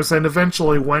 10 years and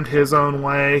eventually went his own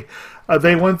way.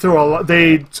 They went through a lot.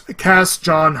 They cast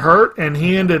John Hurt, and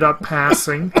he ended up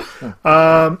passing.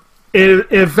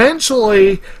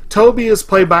 Eventually, Toby is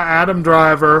played by Adam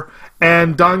Driver,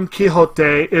 and Don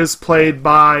Quixote is played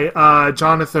by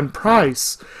Jonathan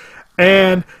Pryce.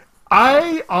 And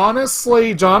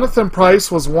Jonathan Pryce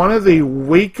was one of the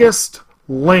weakest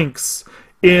links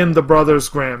in the Brothers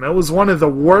Grimm. It was one of the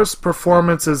worst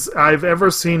performances I've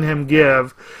ever seen him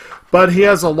give. But he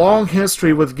has a long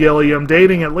history with Gilliam,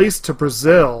 dating at least to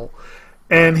Brazil.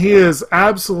 And he is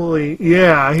absolutely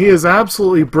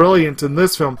brilliant in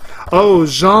this film. Oh,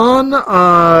 Jean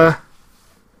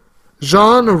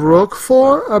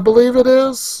Roquefort, I believe it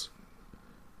is.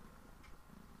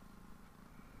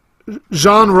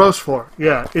 Jean Rochefort,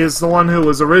 is the one who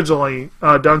was originally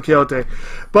Don Quixote.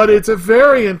 But it's a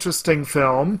very interesting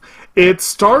film. It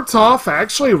starts off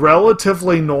actually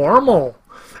relatively normal.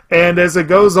 And as it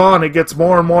goes on, it gets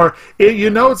more and more...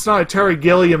 it's not a Terry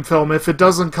Gilliam film if it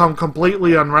doesn't come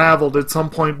completely unraveled at some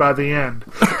point by the end.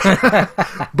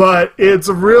 But it's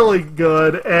really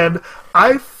good, and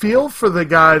I feel for the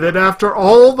guy that after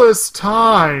all this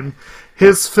time,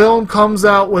 his film comes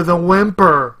out with a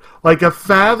whimper. Like a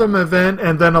Fathom event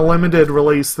and then a limited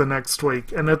release the next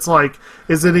week. And it's like,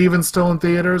 is it even still in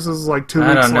theaters? This is like 2 weeks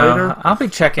I don't know. later? I'll be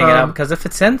checking it out because if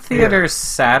it's in theaters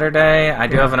Saturday, I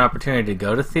do have an opportunity to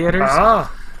go to theaters.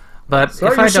 But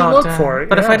So if you I should don't, look for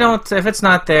it, if it's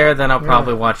not there, then I'll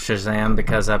probably watch Shazam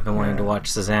because I've been wanting to watch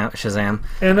Shazam.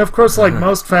 And of course, like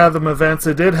most Fathom events,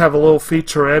 it did have a little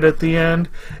featurette at the end.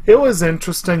 It was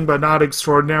interesting, but not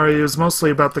extraordinary. It was mostly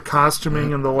about the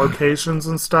costuming and the locations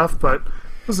and stuff, but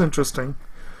it was interesting.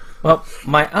 Well,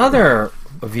 my other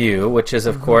view, which is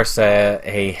of course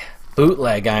a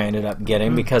bootleg I ended up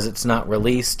getting because it's not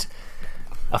released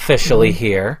officially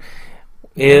here,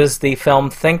 is the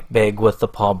film Think Big with the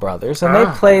Paul brothers. And they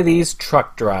play these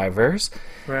truck drivers.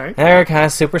 Right. They're kind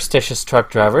of superstitious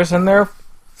truck drivers, and they're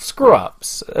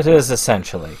screw-ups, it is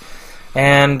essentially.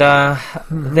 And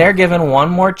they're given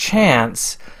one more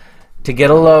chance to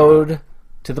get a load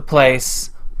to the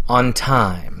place on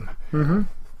time.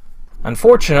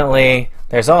 Unfortunately,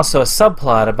 there's also a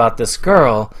subplot about this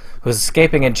girl who's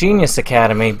escaping a genius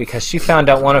academy because she found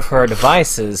out one of her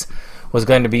devices was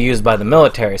going to be used by the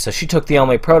military, so she took the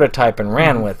only prototype and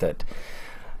ran with it.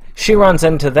 She runs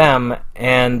into them,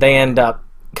 and they end up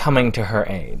coming to her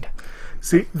aid.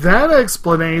 See, that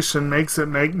explanation makes it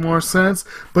make more sense,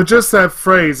 but just that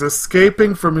phrase,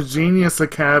 escaping from a genius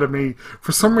academy,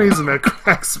 for some reason that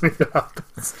cracks me up.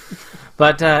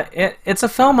 But it's a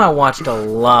film I watched a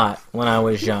lot when I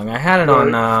was young. I had it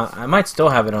on, I might still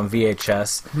have it on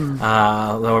VHS,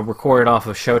 though recorded off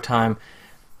of Showtime.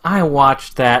 I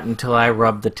watched that until I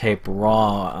rubbed the tape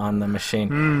raw on the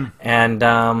machine. And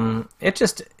it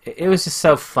was just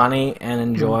so funny and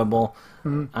enjoyable.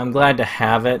 I'm glad to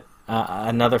have it,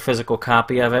 another physical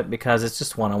copy of it, because it's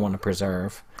just one I want to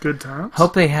preserve. Good times.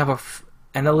 Hope they have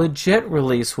and a legit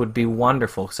release would be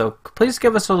wonderful. So please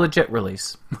give us a legit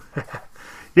release.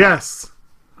 Yes.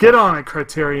 Get on it,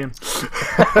 Criterion.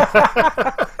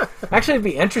 Actually, it'd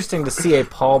be interesting to see a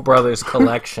Paul Brothers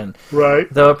collection. Right.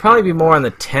 Though it'd probably be more on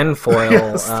the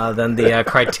tinfoil than the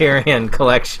Criterion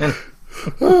collection.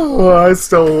 I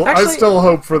still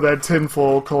hope for that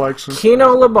tinfoil collection.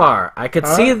 Kino Labar. I could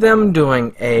see them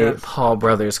doing a Paul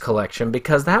Brothers collection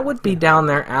because that would be down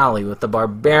their alley with the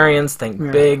Barbarians, Think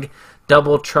Big,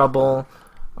 Double Trouble,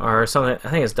 or something. I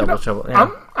think it's Double Trouble. Yeah.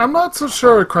 I'm not so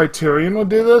sure a Criterion will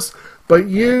do this, but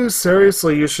you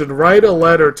should write a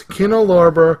letter to Kino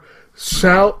Lorber,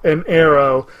 Shout, and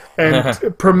Arrow,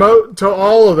 and promote to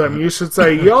all of them. You should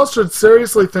say, y'all should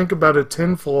seriously think about a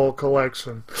tinfoil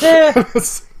collection.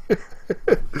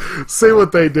 See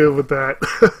what they do with that.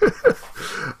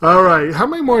 All right, how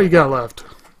many more you got left?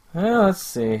 Well, let's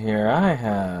see here. I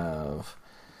have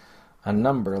a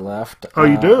number left. Oh,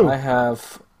 you do? I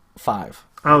have 5.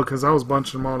 Oh, because I was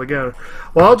bunching them all together.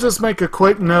 Well, I'll just make a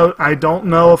quick note. I don't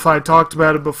know if I talked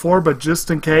about it before, but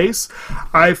just in case,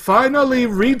 I finally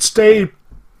reached a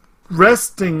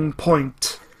resting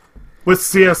point with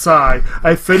CSI.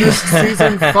 I finished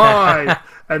season 5,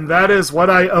 and that is what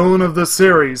I own of the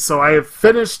series. So I have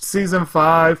finished season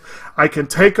 5. I can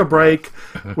take a break.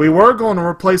 We were going to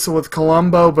replace it with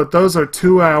Columbo, but those are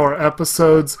 2-hour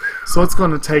episodes, so it's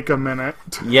going to take a minute.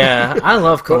 Yeah, I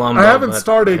love Columbo. I haven't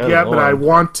started good yet, Lord. but I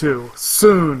want to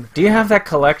soon. Do you have that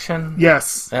collection?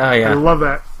 Yes. Oh, yeah. I love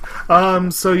that.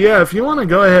 So yeah, if you want to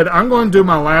go ahead, I'm going to do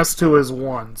my last 2 as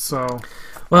one. So,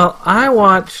 Well, I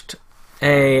watched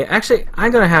actually,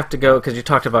 I'm going to have to go because you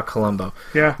talked about Columbo.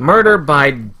 yeah, Murder by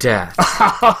Death.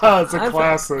 it's a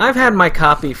classic. I've had my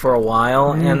copy for a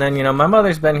while, and then, my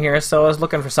mother's been here, so I was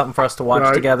looking for something for us to watch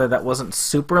Right. together that wasn't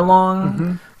super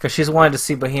long, because she's wanted to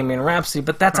see Bohemian Rhapsody,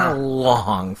 but that's a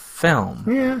long film.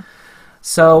 Yeah.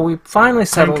 So we finally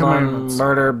settled on Commandments.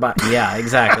 Murder by... Yeah,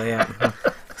 exactly, yeah.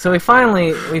 So we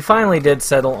finally did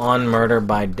settle on Murder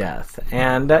by Death,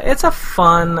 and it's a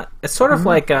fun. It's sort of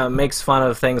like makes fun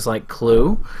of things like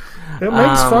Clue. It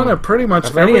makes fun of pretty much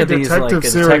Of any every of these detective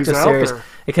like series detective out series, there.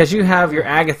 because you have your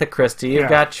Agatha Christie, you've Yeah.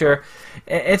 got your.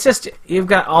 It's just you've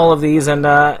got all of these, and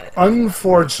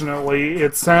Unfortunately,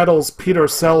 it saddles Peter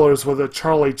Sellers with a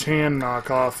Charlie Chan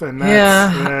knockoff, and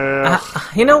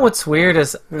that's you know what's weird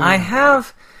is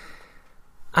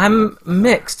I'm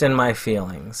mixed in my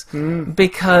feelings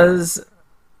because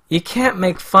you can't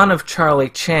make fun of Charlie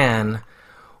Chan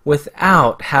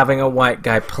without having a white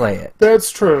guy play it. that's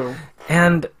true.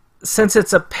 And since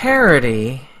it's a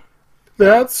parody,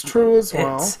 That's true as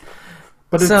well. it's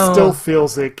But it so- still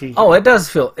feels icky. oh, it does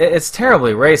feel it's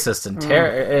terribly racist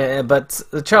and but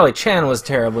Charlie Chan was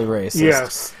terribly racist.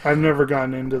 Yes, I've never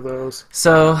gotten into those.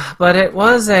 So, but it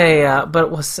was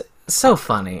so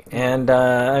funny, and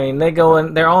I mean, they go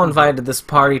in. They're all invited to this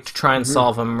party to try and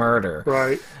solve a murder,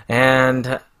 Right.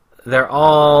 and they're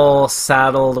all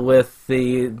saddled with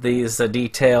these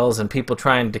details and people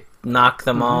trying to knock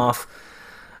them off,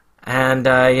 and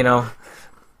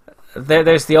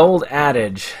there's the old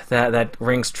adage that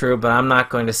rings true, but I'm not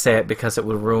going to say it because it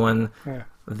would ruin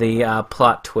the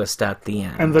plot twist at the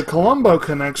end. And the Columbo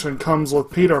connection comes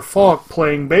with Peter Falk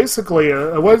playing basically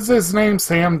what's his name,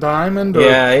 Sam Diamond? Or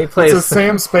Yeah, he plays- It's a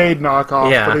Sam Spade knockoff,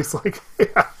 Yeah. but he's like,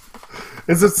 yeah.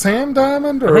 Is it Sam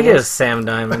Diamond? Or I think it what? is Sam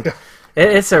Diamond.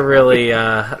 It's a really,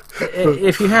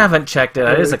 if you haven't checked it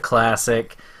out, it is a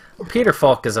classic. Peter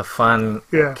Falk is a fun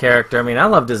Yeah. character. I mean, I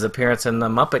loved his appearance in The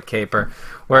Muppet Caper,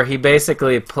 where he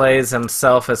basically plays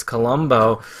himself as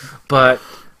Columbo, but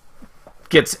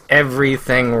gets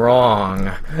everything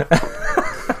wrong.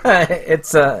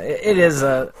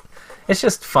 It's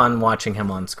just fun watching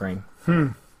him on screen. All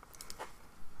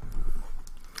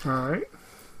right.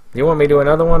 Do you want me to do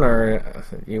another one, or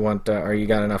you want, or you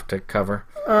got enough to cover?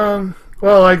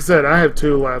 Well, like I said, I have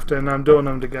 2 left, and I'm doing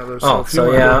them together. So Oh, if you so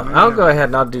wanna yeah, do them, I'll go ahead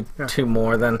and I'll do Yeah. 2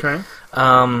 more then. Okay.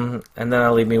 And then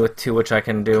I'll leave me with 2, which I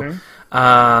can do. Okay.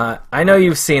 I know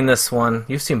you've seen this one.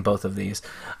 You've seen both of these.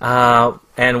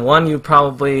 And one you'd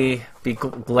probably be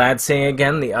glad seeing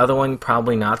again. The other one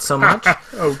probably not so much.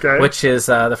 Okay. Which is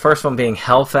the first one being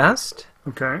Hellfest,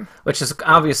 Okay. which is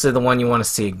obviously the one you want to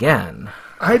see again.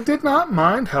 I did not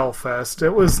mind Hellfest.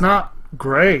 It was not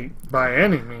great by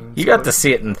any means. You got but- to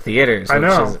see it in theaters, I which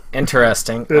know. is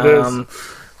interesting. It is.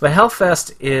 But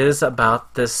Hellfest is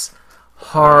about this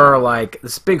horror,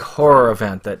 this big horror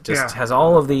event that just Yeah. has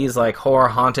all of these horror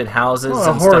haunted houses Well,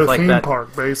 a and horror stuff like theme that.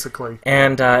 park, basically.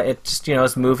 And it just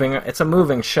is moving. It's a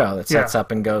moving show that sets Yeah.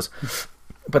 up and goes.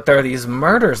 But there are these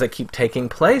murders that keep taking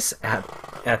place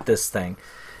at this thing,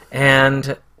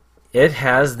 and it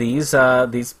has these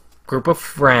group of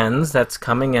friends that's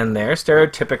coming in there,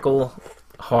 stereotypical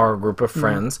horror group of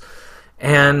friends,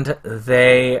 and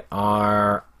they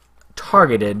are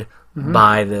targeted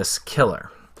by this killer.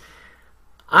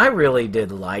 I really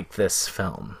did like this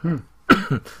film.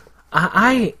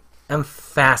 I am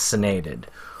fascinated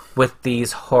with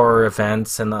these horror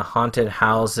events and the haunted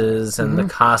houses and the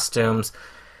costumes,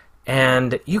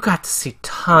 and you got to see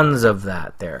tons of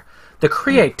that there. The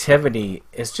creativity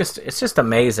is just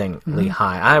amazingly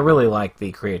high. I really like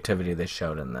the creativity they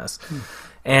showed in this.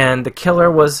 And the killer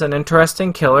was an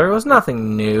interesting killer. It was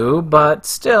nothing new, but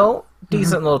still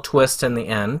decent little twist in the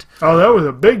end. Oh, that was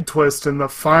a big twist in the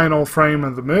final frame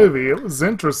of the movie. It was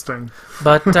interesting.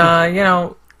 But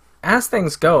as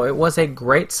things go, it was a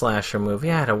great slasher movie.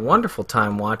 I had a wonderful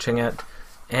time watching it,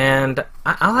 and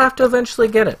I'll have to eventually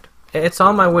get it. It's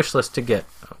on my wish list to get.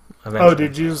 Eventually. Oh,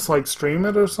 did you just stream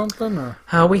it or something?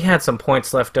 Or? We had some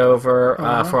points left over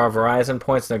for our Verizon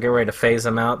points. They're getting ready to phase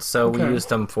them out, so we Okay. used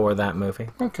them for that movie.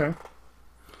 Okay.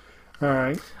 All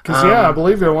right. Because, I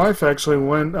believe your wife actually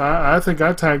went. I think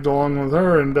I tagged along with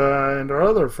her and our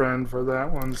other friend for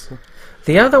that one. So.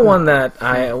 The other one that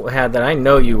I had that I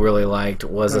know you really liked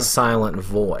was A Silent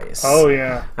Voice. Oh,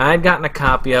 yeah. I had gotten a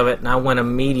copy of it, and I went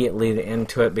immediately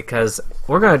into it because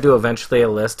we're going to do eventually a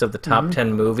list of the top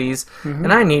 10 movies,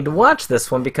 and I need to watch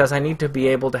this one because I need to be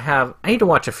able to have... I need to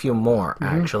watch a few more,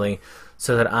 actually,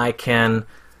 so that I can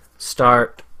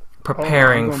start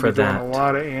preparing for that. I'm doing a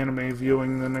lot of anime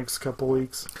viewing the next couple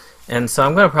weeks. And so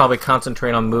I'm going to probably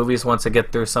concentrate on movies once I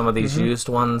get through some of these used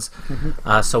ones,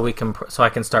 so I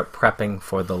can start prepping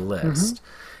for the list.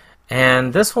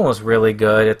 And this one was really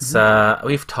good. It's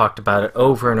we've talked about it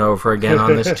over and over again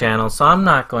on this channel, so I'm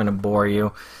not going to bore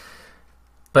you.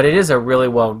 But it is a really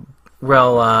well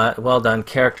done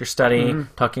character study,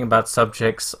 talking about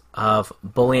subjects of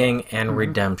bullying and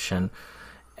redemption.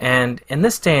 And in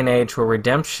this day and age where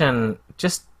redemption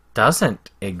just doesn't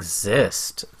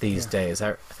exist these days.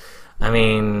 I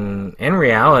mean, in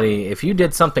reality, if you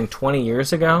did something 20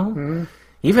 years ago,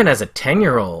 even as a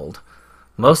 10-year-old,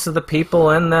 most of the people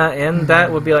in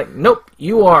that would be like, nope,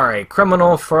 you are a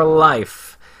criminal for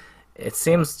life. It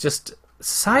seems just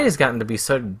society's gotten to be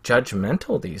so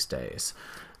judgmental these days.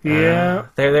 Yeah.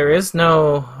 There is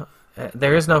no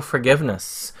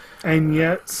forgiveness. And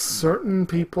yet, certain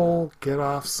people get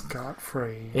off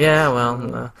scot-free.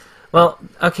 Yeah, well,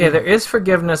 okay, there is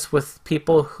forgiveness with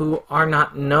people who are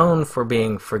not known for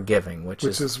being forgiving, which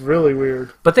is really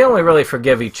weird. But they only really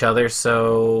forgive each other,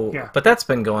 so... Yeah. But that's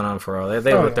been going on for a while.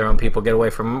 They let their own people get away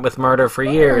with murder for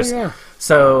years. Yeah.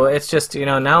 So it's just,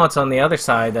 now it's on the other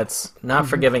side that's not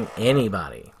forgiving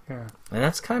anybody. Yeah. And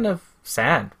that's kind of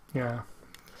sad. Yeah.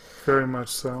 Very much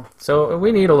so. So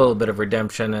we need a little bit of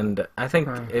redemption, and I think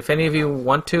if any of you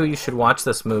want to, you should watch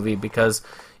this movie because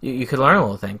you could learn a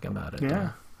little thing about it.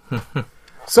 Yeah.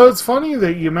 So it's funny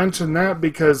that you mentioned that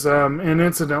because, and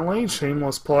incidentally,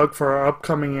 shameless plug for our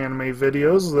upcoming anime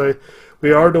videos.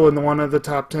 We are doing one of the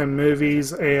top 10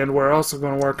 movies, and we're also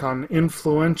going to work on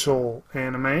influential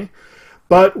anime.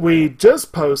 But we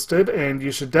just posted, and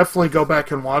you should definitely go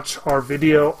back and watch our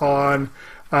video on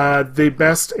the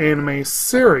best anime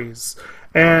series.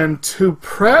 And to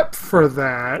prep for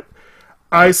that,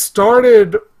 I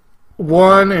started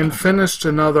one and finished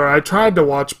another. I tried to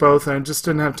watch both and I just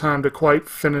didn't have time to quite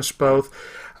finish both.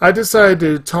 I decided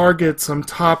to target some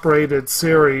top-rated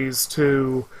series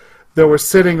that were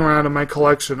sitting around in my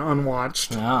collection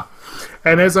unwatched. Yeah.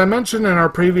 And as I mentioned in our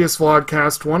previous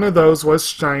vlogcast, one of those was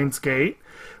Steins Gate,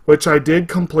 which I did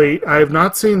complete. I have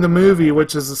not seen the movie,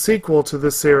 which is a sequel to the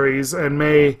series and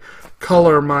may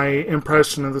color my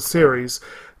impression of the series.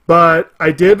 But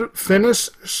I did finish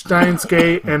Steins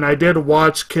Gate, and I did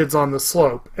watch Kids on the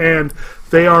Slope, and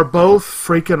they are both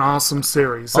freaking awesome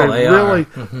series. They really,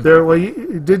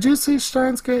 are. Did you see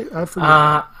Steins Gate? I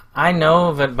forget. I know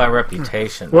of it by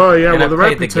reputation. Well, yeah, and the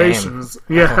reputations.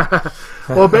 Yeah.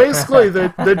 Well, basically,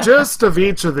 the gist of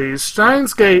each of these,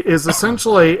 Steins Gate is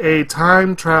essentially a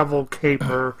time travel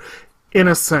caper, in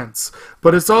a sense,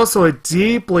 but it's also a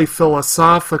deeply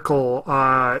philosophical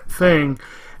thing.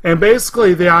 And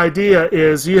basically, the idea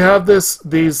is you have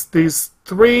these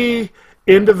three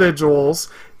individuals.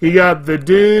 You got the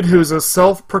dude who's a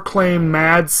self-proclaimed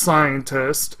mad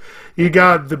scientist. You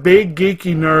got the big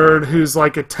geeky nerd who's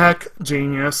like a tech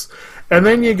genius. And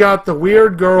then you got the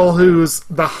weird girl who's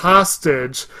the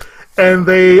hostage. And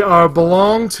they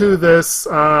belong to this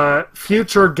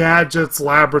future gadgets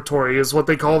laboratory, is what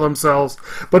they call themselves.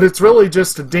 But it's really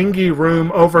just a dingy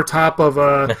room over top of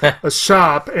a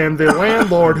shop. And the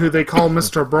landlord, who they call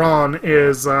Mr. Braun,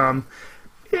 is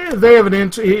they have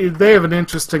an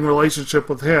interesting relationship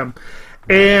with him.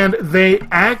 And they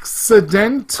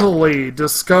accidentally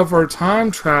discover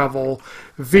time travel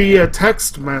via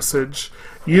text message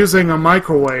using a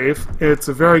microwave. It's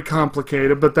very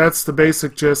complicated, but that's the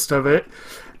basic gist of it.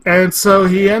 And so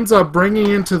he ends up bringing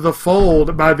into the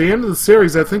fold, by the end of the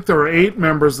series, I think there are 8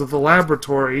 members of the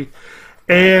laboratory,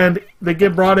 and they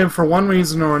get brought in for one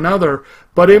reason or another.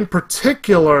 But in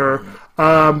particular,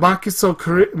 Makisu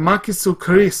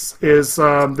Chris is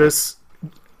this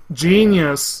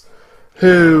genius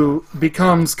who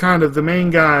becomes kind of the main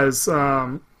guy's...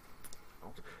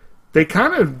 they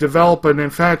kind of develop an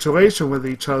infatuation with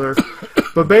each other.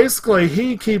 But basically,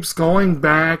 he keeps going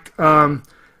back...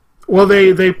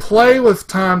 they play with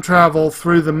time travel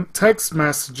through the text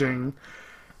messaging,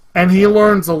 and he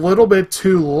learns a little bit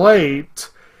too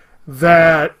late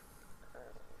that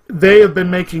they have been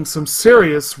making some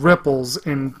serious ripples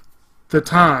in the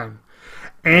time.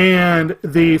 And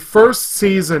the first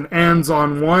season ends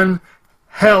on one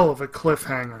hell of a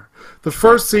cliffhanger. The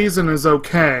first season is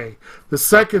okay. The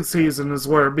second season is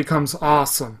where it becomes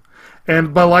awesome.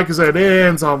 But like I said, it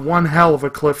ends on one hell of a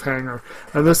cliffhanger.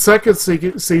 And the second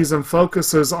season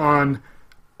focuses on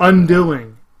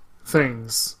undoing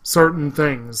things, certain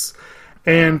things,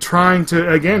 and trying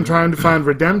to find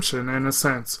redemption in a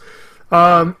sense.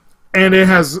 And it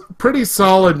has pretty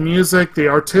solid music. The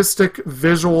artistic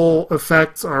visual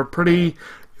effects are pretty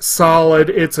solid.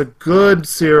 It's a good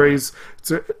series.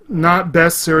 It's not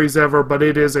best series ever, but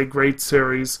it is a great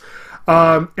series.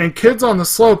 And Kids on the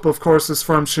Slope, of course, is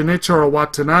from Shinichiro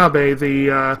Watanabe,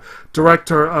 the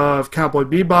director of Cowboy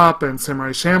Bebop and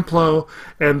Samurai Champloo,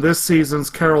 and this season's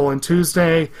Carol and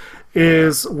Tuesday.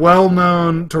 Is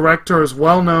well-known director, is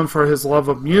well-known for his love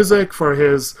of music, for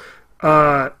his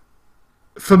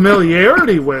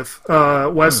familiarity with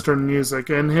Western music,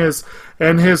 and his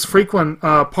frequent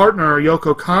partner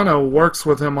Yoko Kanno works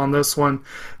with him on this one.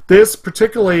 This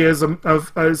particularly is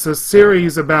a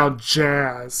series about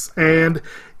jazz, and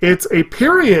it's a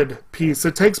period piece.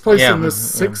 It takes place in the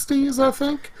 60s, I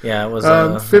think. Yeah, it was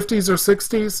 50s or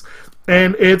 60s.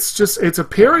 And it's a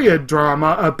period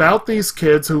drama about these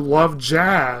kids who love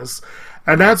jazz.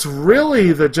 And that's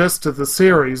really the gist of the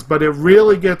series, but it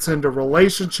really gets into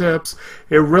relationships.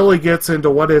 It really gets into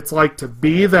what it's like to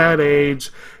be that age.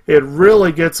 It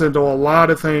really gets into a lot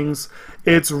of things.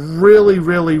 It's really,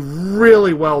 really,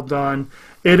 really well done.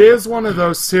 It is one of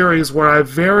those series where I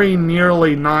very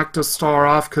nearly knocked a star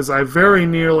off because I very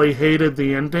nearly hated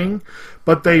the ending,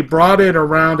 but they brought it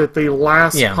around at the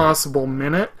last possible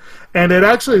minute. And it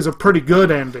actually is a pretty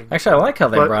good ending. Actually, I like how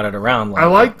they brought it around. I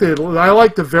liked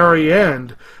the very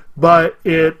end, but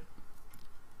it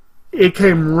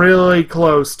came really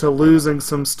close to losing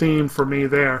some steam for me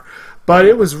there. But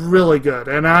it was really good,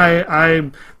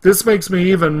 and this makes me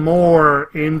even more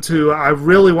into. I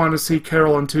really want to see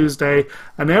Carol and Tuesday.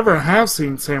 I never have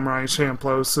seen Samurai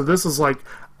Champloo, so this is like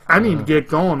I need to get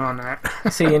going on that.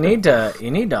 See, you need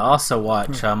to also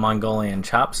watch Mongolian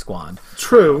Chop Squad.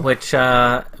 True. Which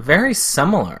very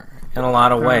similar in a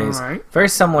lot of ways. Right. Very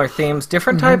similar themes,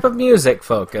 different type of music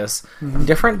focus,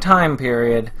 different time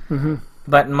period.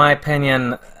 But in my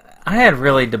opinion, I had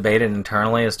really debated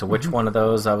internally as to which one of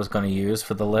those I was going to use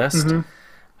for the list.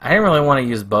 I didn't really want to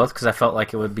use both because I felt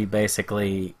like it would be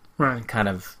basically kind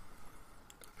of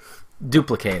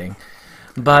duplicating.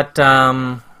 But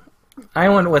I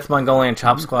went with Mongolian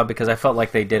Chop Squad because I felt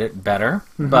like they did it better.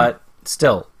 But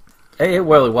still, it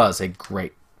really was a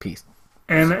great piece.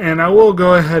 And I will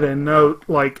go ahead and note,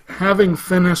 like, having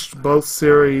finished both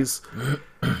series,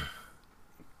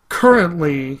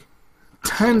 currently,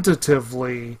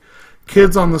 tentatively,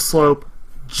 Kids on the Slope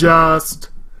just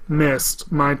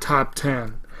missed my top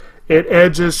 10. It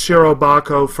edges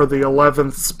Shirobako for the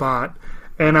 11th spot,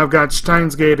 and I've got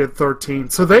Steins Gate at 13.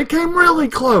 So they came really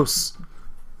close.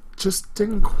 Just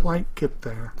didn't quite get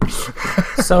there.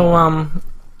 So,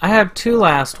 I have two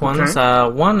last ones.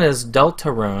 One is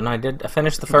Deltarune. I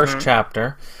finished the first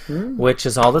chapter, which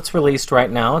is all that's released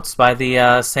right now. It's by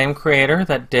the same creator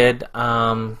that did,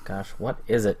 what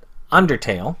is it?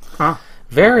 Undertale.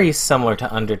 Very similar to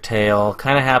Undertale,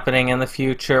 kind of happening in the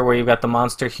future where you've got the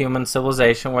monster-human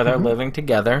civilization where they're living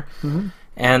together.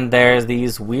 And there's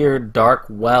these weird dark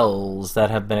wells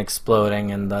that have been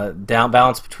exploding, and the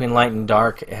balance between light and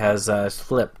dark has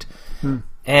flipped.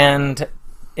 And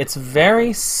it's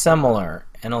very similar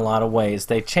in a lot of ways.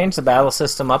 They changed the battle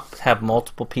system up, have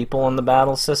multiple people in the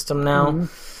battle system now,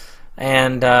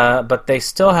 and but they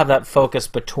still have that focus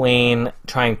between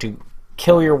trying to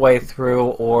kill your way through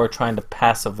or trying to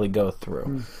passively go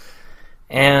through.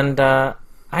 And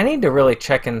I need to really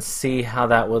check and see how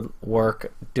that would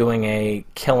work doing a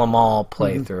kill 'em all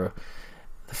playthrough.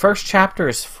 The first chapter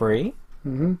is free,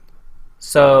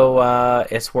 so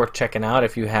it's worth checking out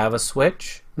if you have a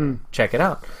Switch. Check it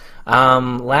out.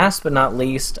 Last but not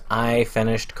least, I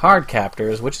finished Card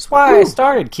Captors, which is why I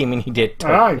started Kimi ni Ditto.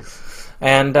 Nice.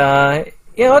 And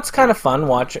it's kind of fun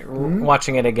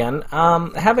watching it again.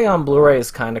 Having it on Blu-ray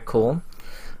is kind of cool.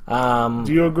 Do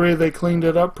you agree they cleaned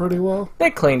it up pretty well?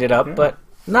 They cleaned it up, but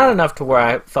not enough to where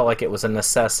I felt like it was a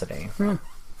necessity.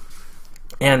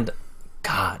 And,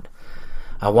 God,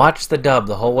 I watched the dub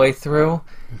the whole way through.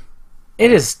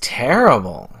 It is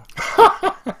terrible.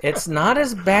 It's not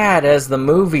as bad as the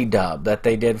movie dub that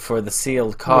they did for the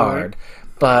sealed card,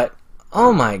 but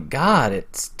oh my God,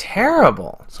 it's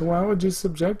terrible. So why would you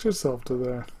subject yourself to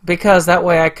that? Because that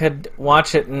way I could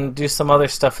watch it and do some other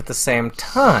stuff at the same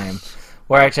time,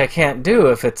 which I can't do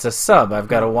if it's a sub. I've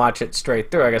got to watch it straight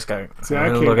through. I just got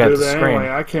to look at the screen. Anyway.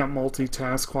 I can't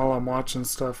multitask while I'm watching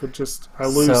stuff. I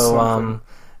lose something.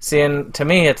 See, and to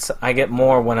me, I get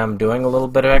more when I'm doing a little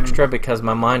bit of extra because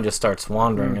my mind just starts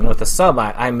wandering. And with the sub,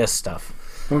 I miss stuff.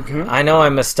 Okay. I know I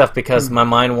miss stuff because my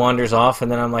mind wanders off,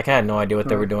 and then I'm like, I had no idea what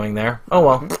they were doing there. Oh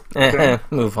well,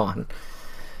 move on.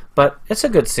 But it's a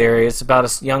good series. It's about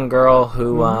a young girl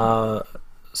who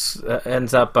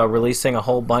ends up releasing a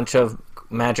whole bunch of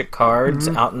magic cards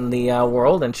out in the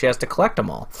world, and she has to collect them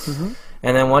all.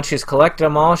 And then once she's collected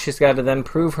them all, she's got to then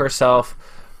prove herself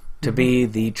to be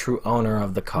the true owner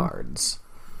of the cards.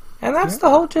 And that's the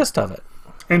whole gist of it.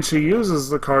 And she uses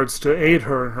the cards to aid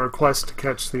her in her quest to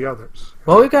catch the others.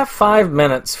 Well, we've got 5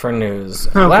 minutes for news.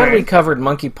 Glad we covered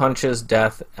Monkey Punch's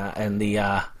death and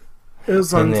the...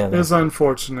 Is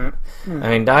unfortunate. I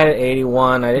mean, died at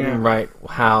 81. I didn't write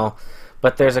how...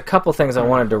 But there's a couple things I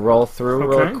wanted to roll through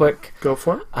real quick. Go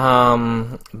for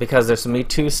it. Because there's some Me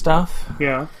Too stuff.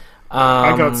 Yeah.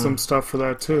 I got some stuff for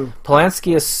that too.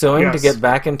 Polanski is suing to get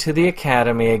back into the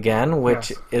Academy again,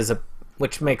 which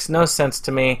which makes no sense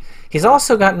to me. He's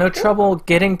also got no trouble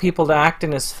getting people to act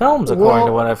in his films, according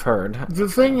to what I've heard. The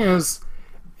thing is,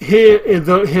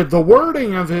 the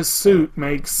wording of his suit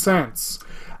makes sense.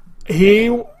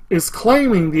 He is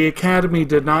claiming the Academy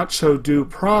did not show due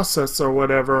process or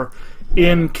whatever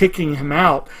in kicking him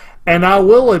out. And I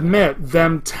will admit,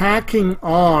 them tacking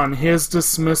on his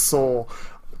dismissal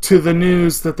to the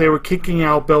news that they were kicking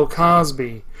out Bill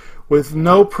Cosby with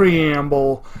no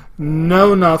preamble,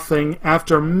 no nothing,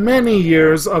 after many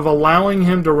years of allowing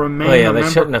him to remain a member. They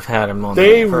shouldn't have had him on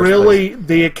They the first really, place.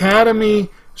 The Academy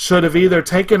should have either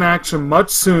taken action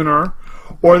much sooner,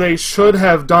 or they should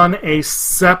have done a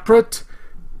separate...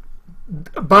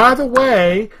 By the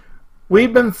way,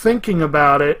 we've been thinking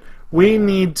about it. We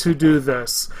need to do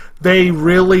this. They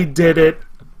really did it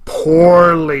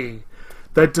poorly.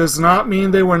 That does not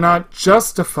mean they were not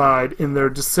justified in their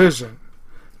decision.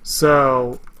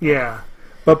 So, yeah.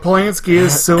 But Polanski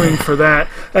is suing for that.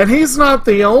 And he's not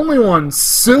the only one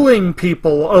suing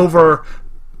people over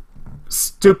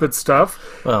stupid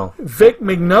stuff. Well, Vic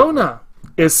Mignogna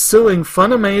is suing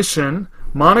Funimation,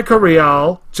 Monica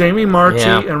Rial, Jamie Marchi,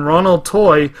 and Ronald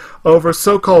Toy over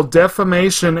so-called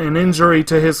defamation and injury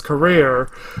to his career.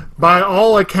 By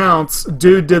all accounts,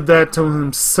 dude did that to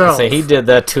himself. So he did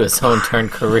that to his own turn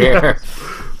career.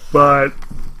 But,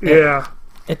 yeah.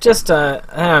 It just, I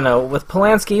don't know, with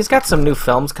Polanski, he's got some new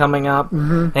films coming up,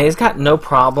 and he's got no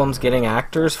problems getting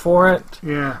actors for it.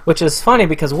 Yeah. Which is funny,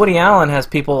 because Woody Allen has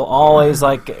people always,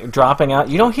 like, dropping out.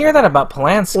 You don't hear that about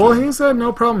Polanski. Well, he's had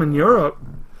no problem in Europe.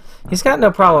 He's got no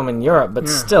problem in Europe, but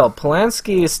still,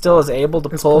 Polanski still is able to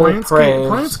pull praise.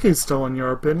 Polanski's still in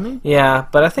Europe, isn't he? Yeah,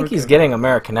 but I think he's getting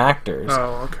American actors.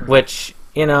 Oh, okay. Which,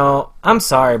 you know, I'm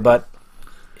sorry, but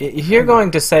if you're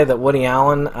going to say that Woody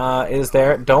Allen is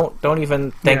there, don't even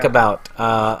think about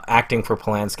acting for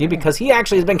Polanski, because he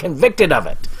actually has been convicted of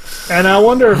it. And I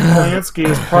wonder if Polanski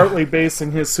is partly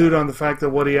basing his suit on the fact that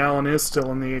Woody Allen is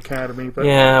still in the Academy. But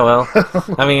yeah, well,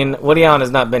 I mean, Woody Allen has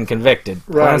not been convicted.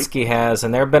 Right. Polanski has,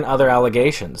 and there have been other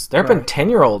allegations. There have been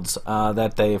 10-year-olds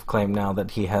that they've claimed now that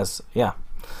he has,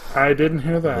 I didn't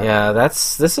hear that. Yeah,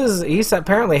 he's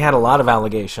apparently had a lot of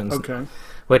allegations. Okay.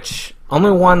 Which,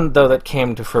 only one, though, that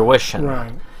came to fruition.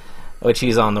 Right. Which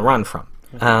he's on the run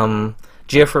from.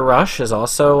 Geoffrey Rush has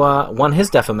also won his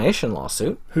defamation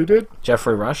lawsuit. Who did?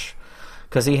 Geoffrey Rush.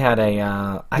 Because he had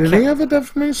a... Did he have a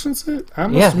defamation suit? I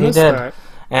must have missed he did. that.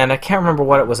 And I can't remember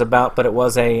what it was about, but it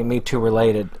was a Me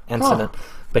Too-related incident.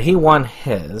 But he won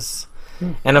his.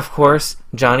 And, of course,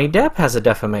 Johnny Depp has a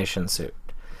defamation suit.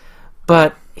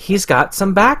 But he's got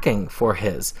some backing for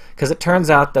his, because it turns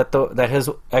out that his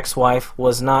ex-wife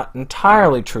was not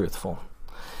entirely truthful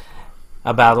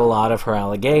about a lot of her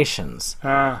allegations.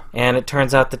 And it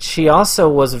turns out that she also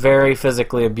was very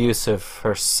physically abusive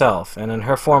herself, and then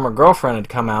her former girlfriend had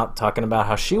come out talking about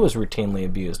how she was routinely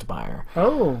abused by her.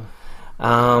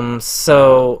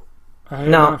 So I have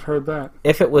not heard that.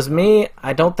 If it was me,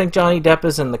 I don't think Johnny Depp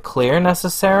is in the clear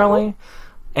necessarily.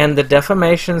 And the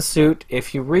defamation suit,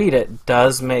 if you read it,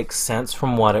 does make sense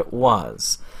from what it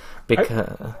was.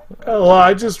 Because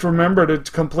I just remembered a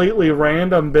completely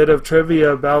random bit of trivia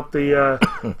about the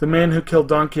man who killed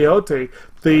Don Quixote.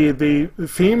 The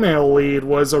female lead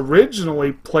was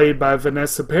originally played by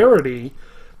Vanessa Paradis,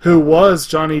 who was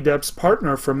Johnny Depp's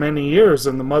partner for many years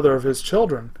and the mother of his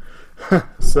children.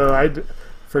 So I'd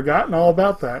forgotten all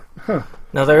about that.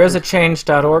 Now, there is a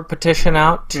Change.org petition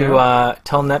out to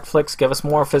tell Netflix, give us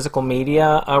more physical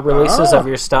media releases of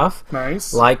your stuff.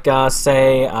 Nice. Like,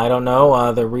 say, I don't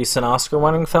know, the recent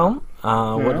Oscar-winning film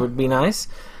would be nice.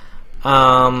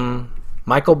 My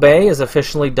Michael Bay is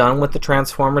officially done with the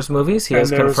Transformers movies. He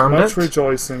has confirmed much it.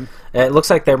 rejoicing. It looks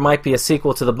like there might be a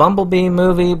sequel to the Bumblebee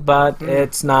movie, but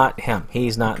it's not him.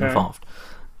 He's not involved.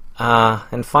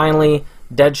 And finally,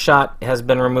 Deadshot has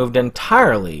been removed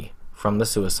entirely from the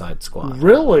Suicide Squad.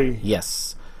 Really?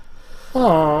 Yes.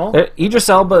 Aww. Idris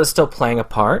Elba is still playing a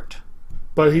part.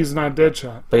 But he's not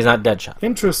Deadshot. But he's not Deadshot.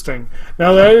 Interesting.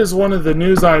 Now, that is one of the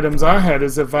news items I had,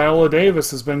 is that Viola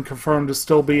Davis has been confirmed to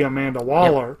still be Amanda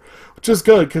Waller, which is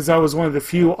good, because that was one of the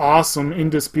few awesome,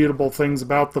 indisputable things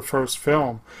about the first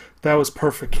film. That was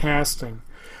perfect casting.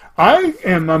 I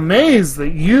am amazed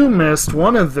that you missed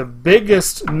one of the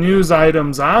biggest news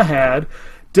items I had.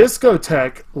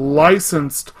 Discotheque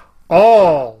licensed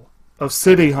all of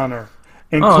City Hunter,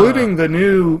 including the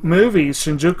new movie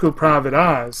Shinjuku Private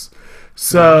Eyes.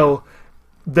 So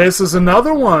this is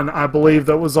another one, I believe,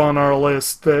 that was on our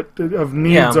list that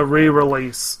needs a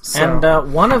re-release. So.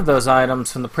 And one of those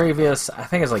items from the previous, I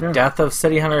think it's like Death of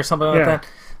City Hunter or something like that.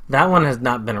 That one has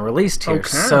not been released here,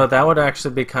 so that would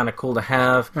actually be kind of cool to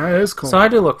have. That is cool. So I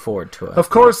do look forward to it. Of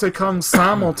course, it comes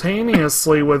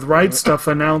simultaneously with Right Stuff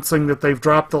announcing that they've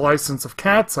dropped the license of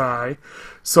Cat's Eye.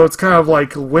 So it's kind of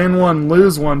like win one,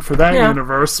 lose one for that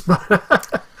universe.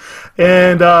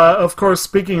 And, of course,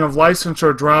 speaking of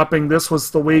licensure dropping, this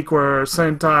was the week where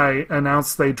Sentai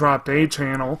announced they dropped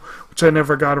A-Channel, which I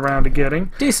never got around to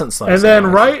getting. Decent slice. And then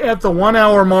right at the 1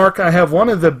 hour mark, I have one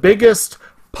of the biggest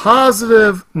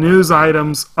positive news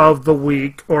items of the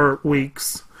week, or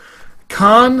weeks.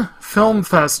 Cannes Film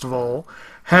Festival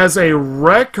has a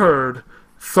record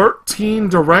 13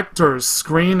 directors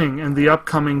screening in the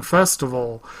upcoming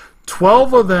festival.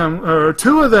 12 of them, or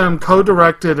 2 of them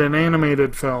co-directed an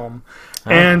animated film.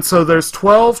 And so there's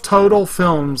 12 total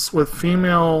films with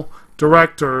female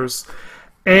directors,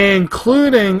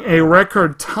 including a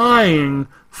record tying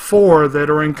 4 that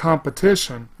are in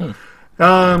competition.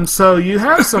 So you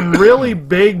have some really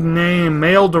big name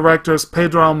male directors,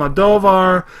 Pedro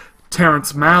Almodovar,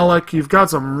 Terrence Malick. You've got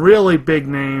some really big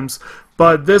names,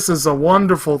 but this is a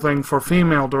wonderful thing for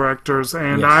female directors,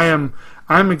 and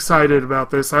I'm excited about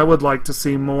this. I would like to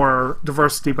see more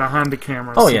diversity behind the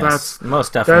camera. Oh, so yes,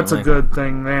 most definitely. That's a good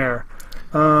thing there.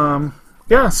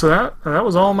 Yeah, so that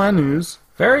was all my news.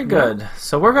 Very good.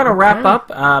 So we're going to wrap up,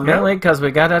 mainly because we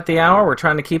got at the hour. We're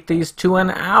trying to keep these to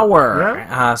an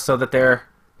hour so that they're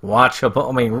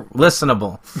watchable,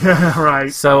 listenable. Yeah,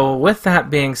 right. So with that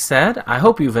being said, I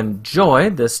hope you've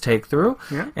enjoyed this take-through,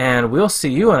 and we'll see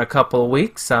you in a couple of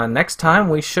weeks. Next time,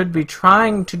 we should be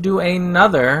trying to do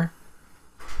another...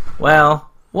 Well,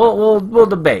 we'll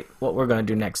debate what we're going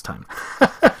to do next time. All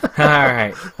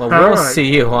right. Well, we'll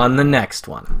see you on the next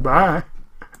one. Bye.